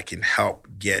that can help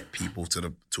get people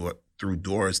through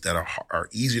doors that are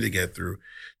easier to get through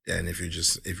than if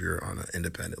you're on an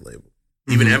independent label.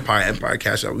 Even Empire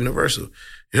cash out Universal.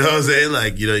 You know what I'm saying?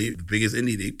 Like, the biggest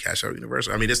indie, they cash out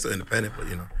Universal. I mean, they're still independent, but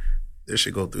they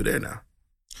should go through there now.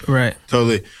 Right.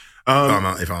 Totally. If I'm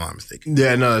not mistaken.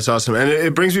 Yeah, no, that's awesome. And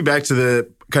it brings me back to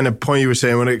the kind of point you were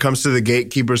saying when it comes to the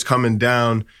gatekeepers coming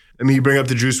down. I mean, you bring up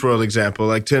the Juice WRLD example.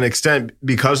 Like, to an extent,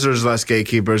 because there's less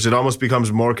gatekeepers, it almost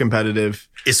becomes more competitive.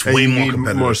 It's way more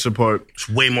competitive. More support. It's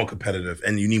way more competitive,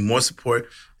 and you need more support,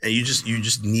 and you just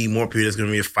need more people. That's going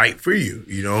to be a fight for you.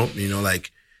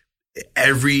 Like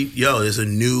there's a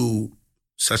new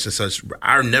such and such.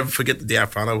 I'll never forget the day I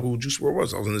found out who Juice WRLD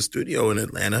was. I was in the studio in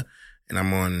Atlanta, and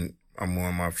I'm on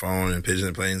my phone and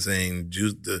Pigeon playing saying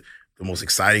Juice the most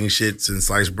exciting shit since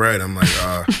sliced bread. I'm like,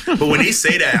 but when they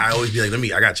say that, I always be like,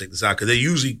 I gotta check this out. Cause they're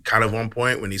usually kind of on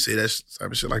point when they say that type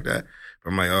of shit like that.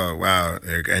 But I'm like, oh, wow.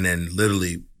 And then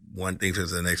literally one thing to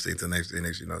the next thing to the next thing,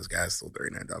 this guy's sold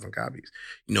 39,000 copies.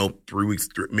 3 weeks,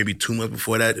 maybe 2 months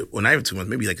before that, well, not even 2 months,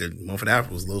 maybe like a month and a half,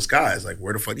 it was Lil Skies. Like,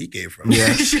 where the fuck he came from?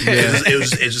 Yeah.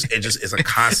 It's a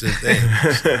constant thing.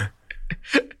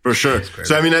 For sure.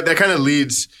 So, I mean, that kind of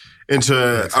leads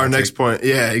into our next point.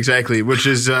 Yeah, exactly. Which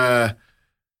is,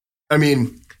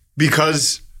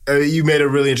 because you made a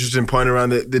really interesting point around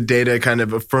the data kind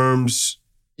of affirms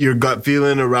your gut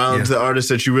feeling around the artists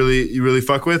that you really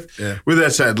fuck with. Yeah. With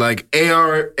that said, like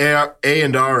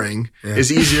A&Ring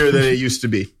is easier than it used to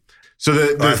be. So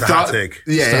the thought, hot take.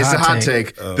 Yeah, it's a hot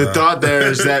take. The thought there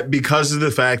is that because of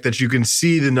the fact that you can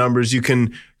see the numbers, you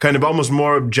can kind of almost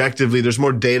more objectively, there's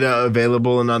more data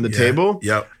available and on the table.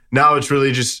 Yep. Now it's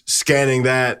really just scanning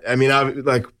that. I mean,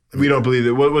 we don't believe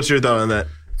it. What's your thought on that?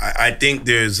 I think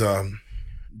there's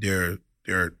there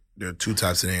are 2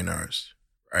 types of A&Rs,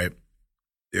 right?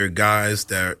 There are guys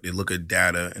that they look at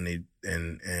data and they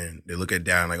look at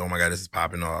data and like, oh my God, this is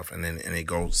popping off, and they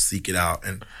go seek it out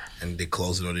and they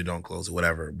close it or they don't close it,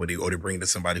 whatever. But they bring it to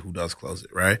somebody who does close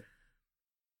it, right?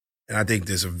 And I think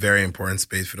there's a very important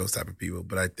space for those type of people.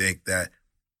 But I think that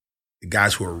the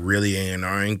guys who are really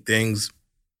A&Ring things,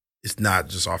 it's not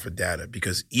just off of data,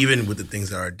 because even with the things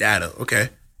that are data, okay,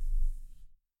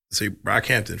 say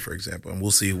Rockhampton, for example, and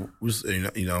we'll see,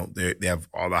 they have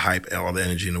all the hype and all the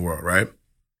energy in the world, right?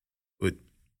 But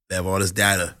they have all this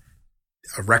data.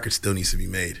 A record still needs to be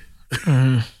made.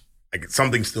 Like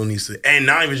something still needs to, and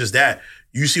not even just that.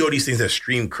 You see all these things that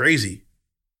stream crazy,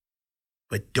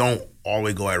 but don't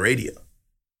always go at radio.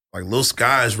 Like Lil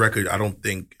Skies record, I'm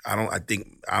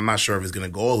not sure if it's gonna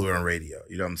go all the way on radio.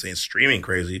 You know what I'm saying? Streaming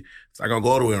crazy. It's not gonna go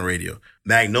all the way on radio.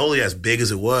 Magnolia, as big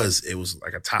as it was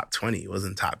like a top 20. It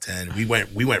wasn't top 10. We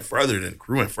went further than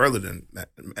Crew went further than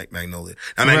Magnolia.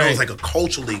 Now Magnolia's like a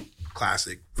culturally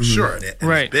classic for sure. And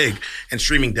it's big. And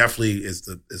streaming definitely is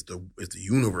the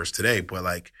universe today. But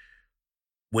like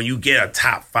when you get a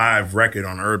top 5 record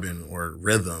on Urban or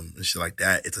Rhythm and shit like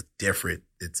that, it's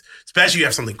especially you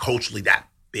have something culturally that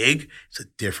big, it's a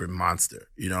different monster,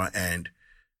 and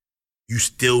you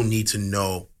still need to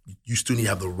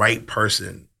have the right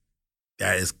person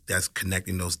that's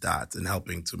connecting those dots and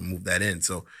helping to move that in.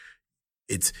 So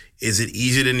is it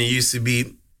easier than it used to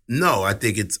be? No, I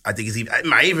think it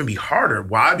might even be harder.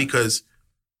 Why? Because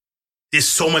there's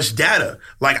so much data.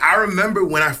 Like I remember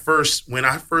when I first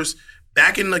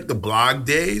back in like the blog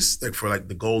days, like for like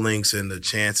the GoldLinks and the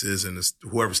Chances and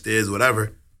whoever Stiz,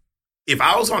 whatever. If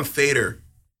I was on Fader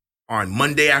on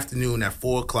Monday afternoon at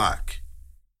 4:00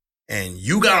 and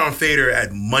you got on Fader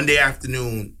at Monday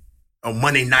afternoon or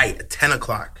Monday night at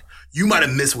 10:00, you might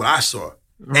have missed what I saw.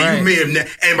 Right. And you may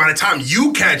have, and by the time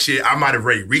you catch it, I might have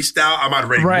already reached out. I might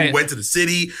have already went to the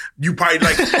city. You probably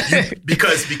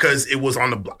because it was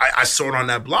on the. I saw it on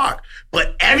that blog.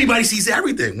 But everybody sees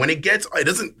everything when it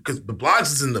doesn't because the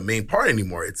blogs isn't the main part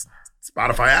anymore. It's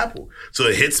Spotify, Apple. So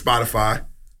it hits Spotify.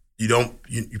 You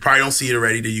probably don't see it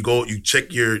already. Then you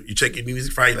check your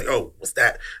music Friday. Like, oh, what's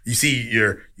that? You see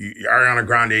your Ariana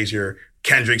Grande's, your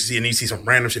Kendrick's, and you see some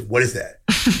random shit. What is that?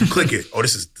 You click it. Oh,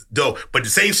 this is dope. But the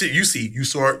same shit you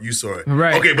saw it.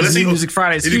 Right. Okay, but let's say Music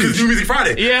Friday is huge. Because New Music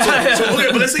Friday. Yeah. So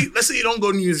okay, but let's say you don't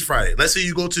go to New Music Friday. Let's say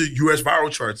you go to US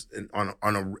viral charts on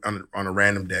a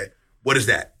random day. What is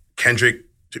that? Kendrick.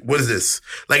 What is this?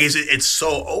 Like it's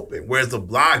so open. Whereas the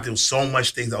blog, there was so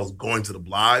much things that was going to the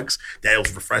blogs that it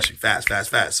was refreshing fast.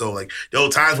 So like there were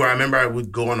times where I remember I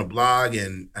would go on a blog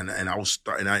and I was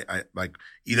starting. I like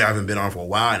either I haven't been on for a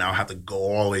while and I'll have to go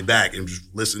all the way back and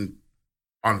just listen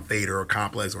on Fader or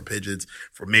Complex or Pigeons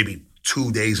for maybe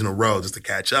 2 days in a row just to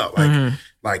catch up.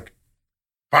 Like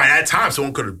by that time,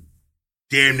 someone could have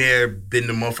damn near been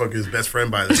the motherfucker's best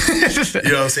friend by then.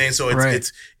 You know what I'm saying? So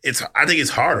it's I think it's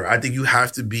harder. I think you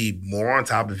have to be more on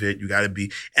top of it. You got to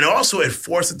be, and also it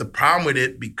forces the problem with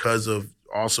it because of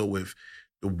also with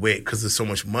the way, because there's so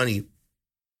much money,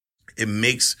 it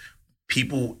makes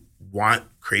people want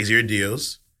crazier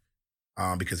deals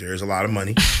because there is a lot of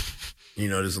money.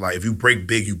 There's a lot. If you break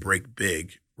big, you break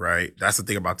big, right? That's the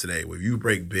thing about today. If you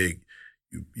break big,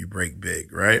 you break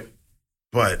big, right?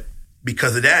 But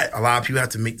because of that, a lot of people have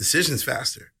to make decisions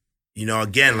faster.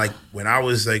 Again, like when I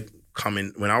was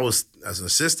as an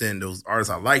assistant, those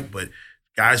artists I liked, but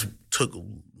guys took a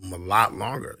lot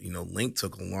longer. Link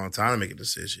took a long time to make a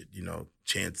decision.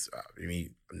 Chance, I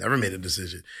never made a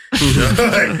decision.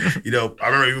 I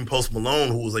remember even Post Malone,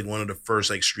 who was like one of the first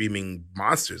like streaming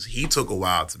monsters. He took a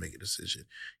while to make a decision.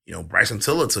 Bryson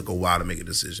Tiller took a while to make a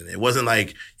decision. It wasn't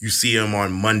like you see him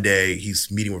on Monday, he's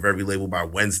meeting with every label by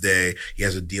Wednesday, he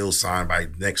has a deal signed by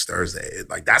next Thursday.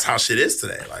 Like that's how shit is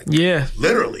today. Like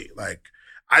literally. Like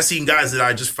I seen guys that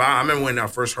I just found. I remember when I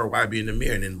first heard YB in the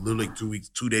Mirror, and then literally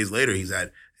 2 days later, he's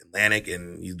at Atlantic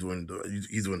and he's doing the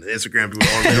Instagram people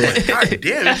all day. I'm like, God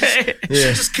damn, shit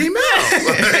just came out.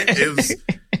 Like, it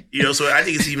was, so I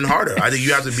think it's even harder. I think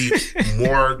you have to be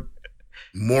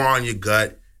more on your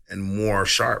gut and more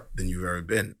sharp than you've ever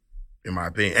been, in my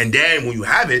opinion. And then when you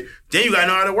have it, then you gotta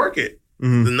know how to work it.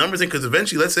 Mm-hmm. The numbers, because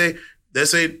eventually, let's say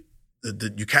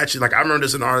you catch it. Like I remember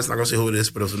there's an artist, I'm not gonna say who it is,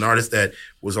 but it was an artist that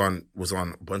was on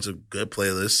a bunch of good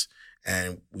playlists,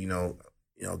 and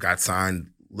got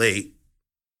signed late.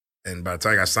 And by the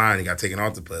time he got signed, he got taken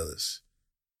off the playlist.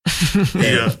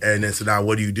 And then so now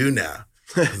what do you do now?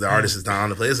 Because the artist is not on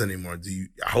the playlist anymore.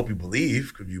 I hope you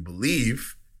believe, because you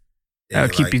believe. That'll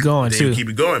keep you going too. Keep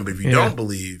you going. But if you don't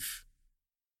believe,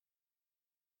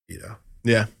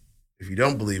 Yeah. If you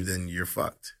don't believe, then you're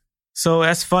fucked. So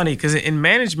that's funny because in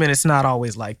management, it's not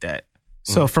always like that.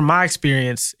 So from my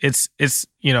experience, it's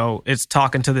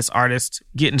talking to this artist,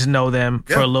 getting to know them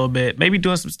for a little bit, maybe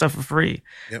doing some stuff for free,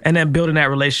 and then building that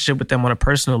relationship with them on a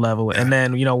personal level. And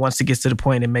then once it gets to the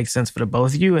point it makes sense for the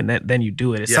both of you, and then you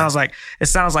do it. It sounds like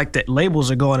the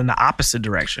labels are going in the opposite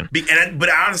direction. But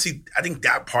honestly, I think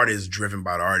that part is driven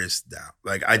by the artist now.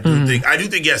 Like I do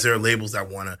think yes, there are labels that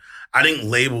want to. I think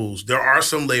there are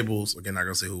some labels, again, not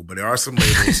going to say who, but there are some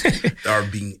labels that are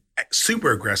being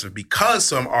super aggressive because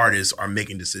some artists are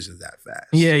making decisions that fast.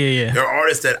 Yeah. There are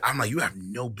artists that I'm like, you have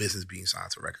no business being signed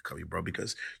to a record company, bro,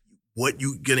 because what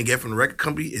you're going to get from the record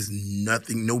company is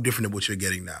no different than what you're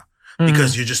getting now.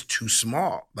 Because you're just too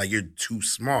small. Like, you're too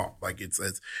small. Like, it's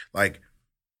like,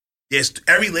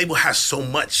 every label has so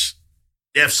much.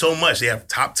 They have so much. They have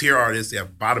top tier artists. They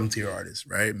have bottom tier artists,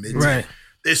 right? Mid-tier. Right.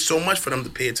 There's so much for them to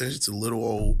pay attention to little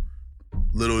old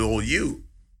you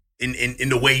in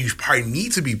the way you probably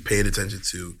need to be paid attention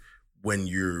to when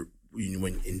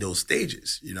when in those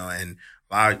stages, and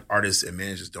a lot of artists and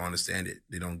managers don't understand it.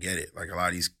 They don't get it. Like a lot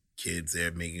of these kids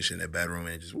there making shit in their bedroom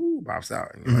and it just pops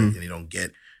out. And, you're like, and you don't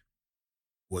get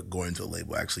what going to a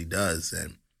label actually does.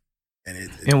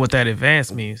 And what that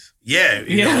advance means. Yeah.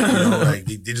 You know, like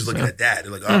they're just looking at that.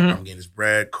 They're like, oh, I'm getting this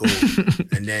bread, cool.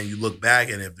 And then you look back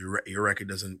and if your record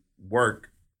doesn't work,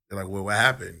 they're like, well, what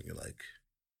happened? You're like,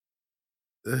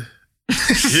 ugh.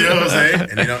 You know what I'm saying?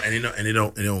 And they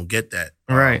don't get that.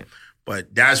 Right.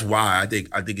 But that's why I think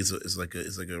it's like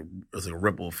a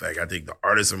ripple effect. I think the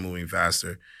artists are moving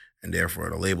faster, and therefore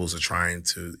the labels are trying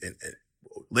to. And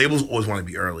labels always want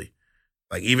to be early,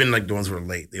 like even like the ones who are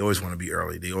late. They always want to be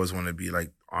early. They always want to be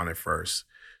like on it first.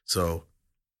 So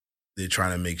they're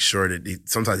trying to make sure that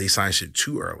sometimes they sign shit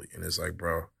too early, and it's like,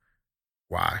 bro,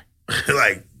 why?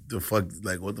 Like the fuck,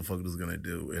 like what the fuck is gonna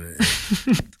do? And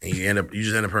you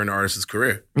just end up hurting the artist's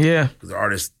career. Yeah, because the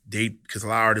artists because a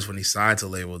lot of artists when they sign to a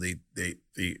label, they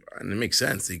and it makes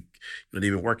sense. They've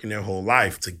been working their whole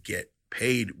life to get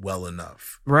paid well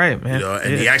enough, right, man?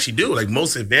 And they actually do. Like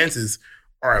most advances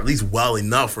are at least well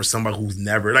enough for somebody who's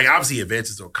never like. Obviously,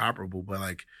 advances are comparable, but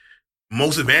like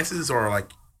most advances are like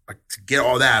to get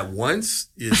all that at once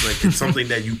is like it's something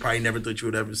that you probably never thought you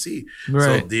would ever see.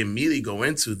 Right. So they immediately go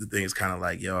into the thing. It's kind of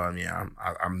like, yo, I mean,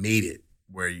 I made it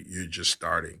where you're just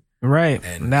starting. Right.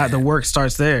 And now the work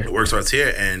starts there. The work starts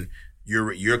here, and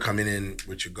you're coming in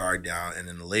with your guard down, and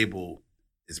then the label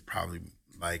is probably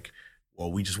like, well,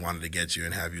 we just wanted to get you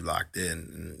and have you locked in,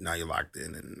 and now you're locked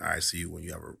in, and I see you when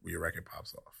your record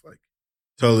pops off. Like.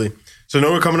 Totally. So,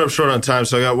 no, we're coming up short on time.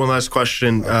 So, I got one last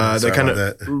question. That kind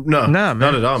of no, not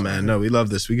at all, man. No, we love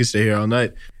this. We can stay here all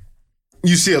night.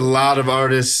 You see a lot of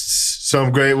artists,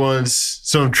 some great ones,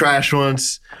 some trash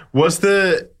ones. What's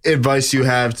the advice you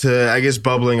have to, I guess,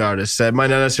 bubbling artists that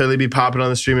might not necessarily be popping on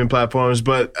the streaming platforms,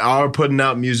 but are putting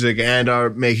out music and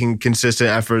are making consistent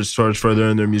efforts towards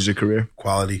furthering their music career?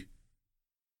 Quality.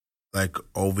 Like,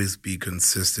 always be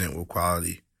consistent with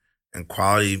quality. And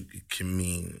quality can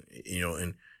mean,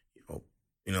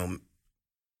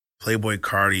 Playboy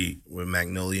Carti with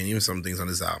Magnolia and even some things on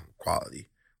this album, quality.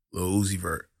 Lil Uzi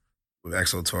Vert with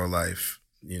XO Tour Life,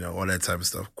 all that type of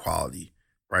stuff, quality.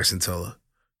 Bryson Tiller,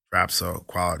 Trap Soul,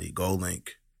 quality. GoldLink,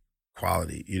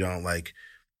 quality.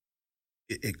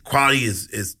 Quality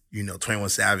is 21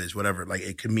 Savage, whatever. Like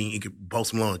it could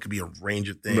Post Malone, it could be a range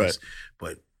of things, right.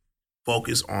 But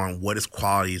focus on what is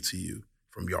quality to you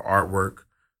from your artwork,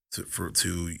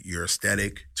 to your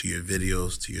aesthetic, to your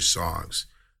videos, to your songs.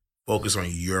 Focus on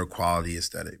your quality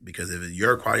aesthetic, because if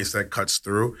your quality aesthetic cuts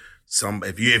through,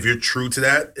 if you're true to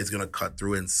that, it's gonna cut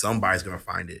through, and somebody's gonna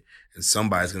find it, and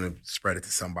somebody's gonna spread it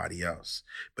to somebody else.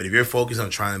 But if you're focused on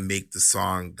trying to make the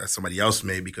song that somebody else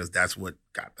made because that's what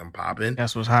got them popping,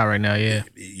 that's what's hot right now. Yeah,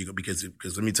 because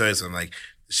let me tell you something. Like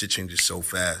the shit changes so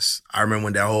fast. I remember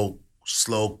when that whole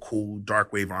slow, cool,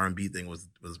 dark wave R&B thing was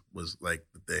like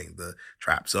the thing, the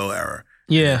Trap Soul era.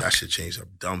 Yeah, that shit changed up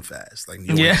dumb fast. Like you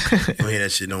don't hear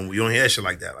that shit. You don't hear that shit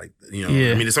like that. Like I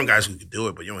mean, there's some guys who could do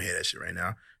it, but you don't hear that shit right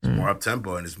now. It's more up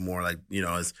tempo, and it's more like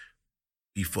it's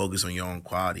be focused on your own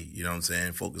quality. You know what I'm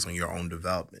saying? Focus on your own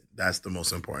development. That's the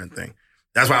most important thing.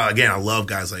 That's why again I love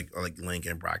guys like Link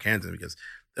and Brockhampton, because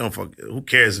they don't fuck. Who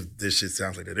cares if this shit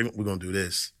sounds like that? We're gonna do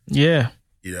this. Yeah,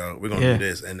 we're gonna do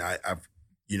this, and I've.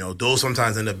 Those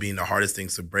sometimes end up being the hardest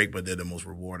things to break, but they're the most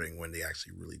rewarding when they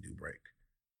actually really do break.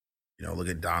 Look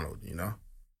at Donald, So.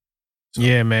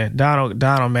 Yeah, man.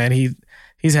 Donald, man,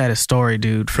 he's had a story,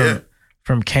 dude,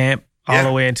 from camp all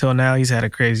the way until now. He's had a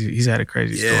crazy story.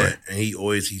 And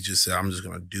he just said, I'm just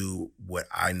gonna do what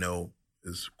I know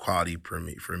is quality for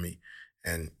me.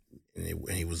 And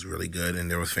he was really good, and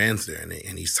there was fans there, and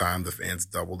each time the fans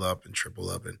doubled up and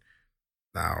tripled up, and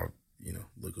now,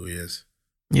 look who he is.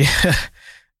 Yeah.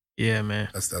 Yeah, man.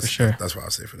 That's for sure. That's what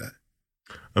I'll say for that.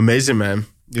 Amazing, man.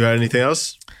 You got anything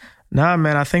else? Nah,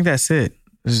 man, I think that's it.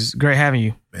 It's great having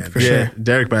you, man. For sure.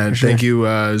 Derek, man, thank you. It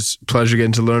was a pleasure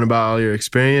getting to learn about all your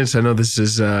experience. I know this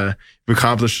is you've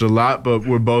accomplished a lot, but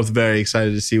we're both very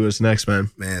excited to see what's next, man.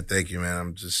 Man, thank you, man.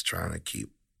 I'm just trying to keep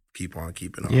on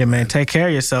keeping on. Yeah, man. Take care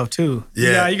of yourself too.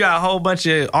 Yeah, you got a whole bunch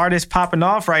of artists popping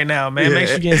off right now, man. Yeah. Make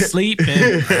sure you get sleep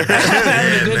and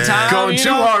having a good time. Going too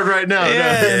hard right now.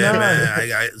 Yeah,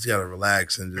 man. I just gotta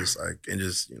relax and just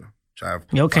try.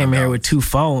 Yo came here with 2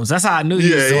 phones. That's how I knew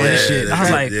he was doing this shit. I was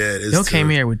like, yo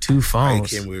came here with 2 phones.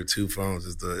 He came here with 2 phones.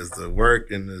 It's the work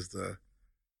and it's the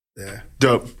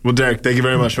dope. Well, Derek, thank you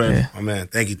very much, man. Yeah. Oh man,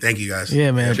 thank you guys.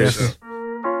 Yeah, man.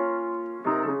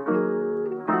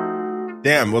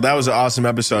 Damn, well, that was an awesome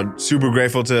episode. Super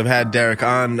grateful to have had Derek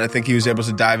on. I think he was able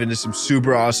to dive into some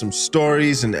super awesome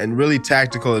stories and really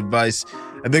tactical advice.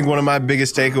 I think one of my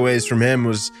biggest takeaways from him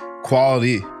was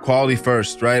quality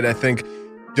first, right? I think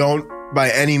don't by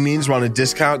any means want to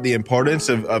discount the importance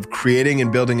of creating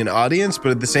and building an audience,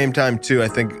 but at the same time too, I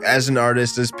think as an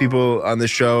artist, as people on the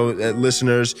show,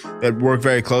 listeners that work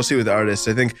very closely with artists,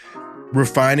 I think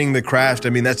refining the craft, I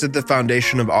mean, that's at the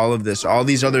foundation of all of this. All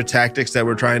these other tactics that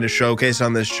we're trying to showcase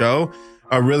on this show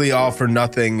are really all for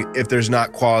nothing if there's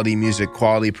not quality music,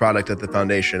 quality product at the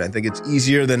foundation. I think it's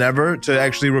easier than ever to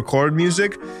actually record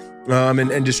music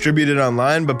and distribute it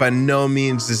online, but by no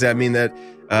means does that mean that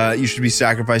you should be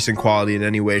sacrificing quality in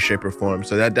any way, shape, or form.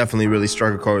 So that definitely really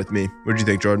struck a chord with me. What did you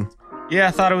think, Jordan? Yeah,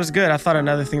 I thought it was good. I thought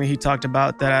another thing that he talked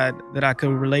about that I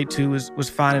could relate to was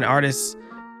finding artists,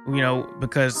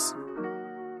 because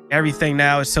everything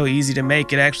now is so easy to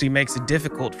make. It actually makes it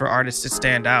difficult for artists to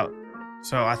stand out.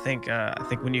 So I think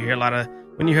when you hear a lot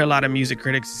of music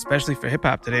critics, especially for hip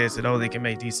hop today, said, they can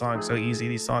make these songs so easy.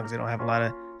 These songs they don't have a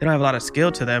lot of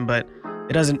skill to them, but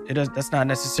that's not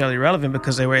necessarily relevant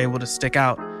because they were able to stick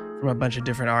out from a bunch of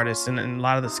different artists, and a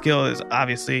lot of the skill is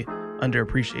obviously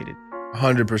underappreciated.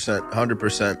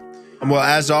 100%. Well,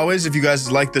 as always, if you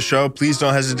guys like the show, please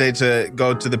don't hesitate to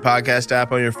go to the podcast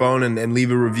app on your phone and leave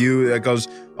a review. That goes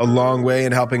a long way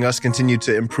in helping us continue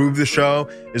to improve the show,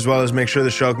 as well as make sure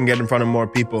the show can get in front of more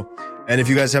people. And if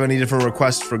you guys have any different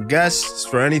requests for guests,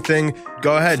 for anything,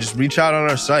 go ahead. Just reach out on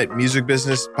our site,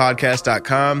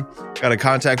 musicbusinesspodcast.com. Got a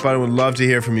contact button. Would love to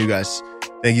hear from you guys.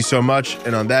 Thank you so much.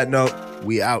 And on that note,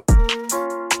 we out.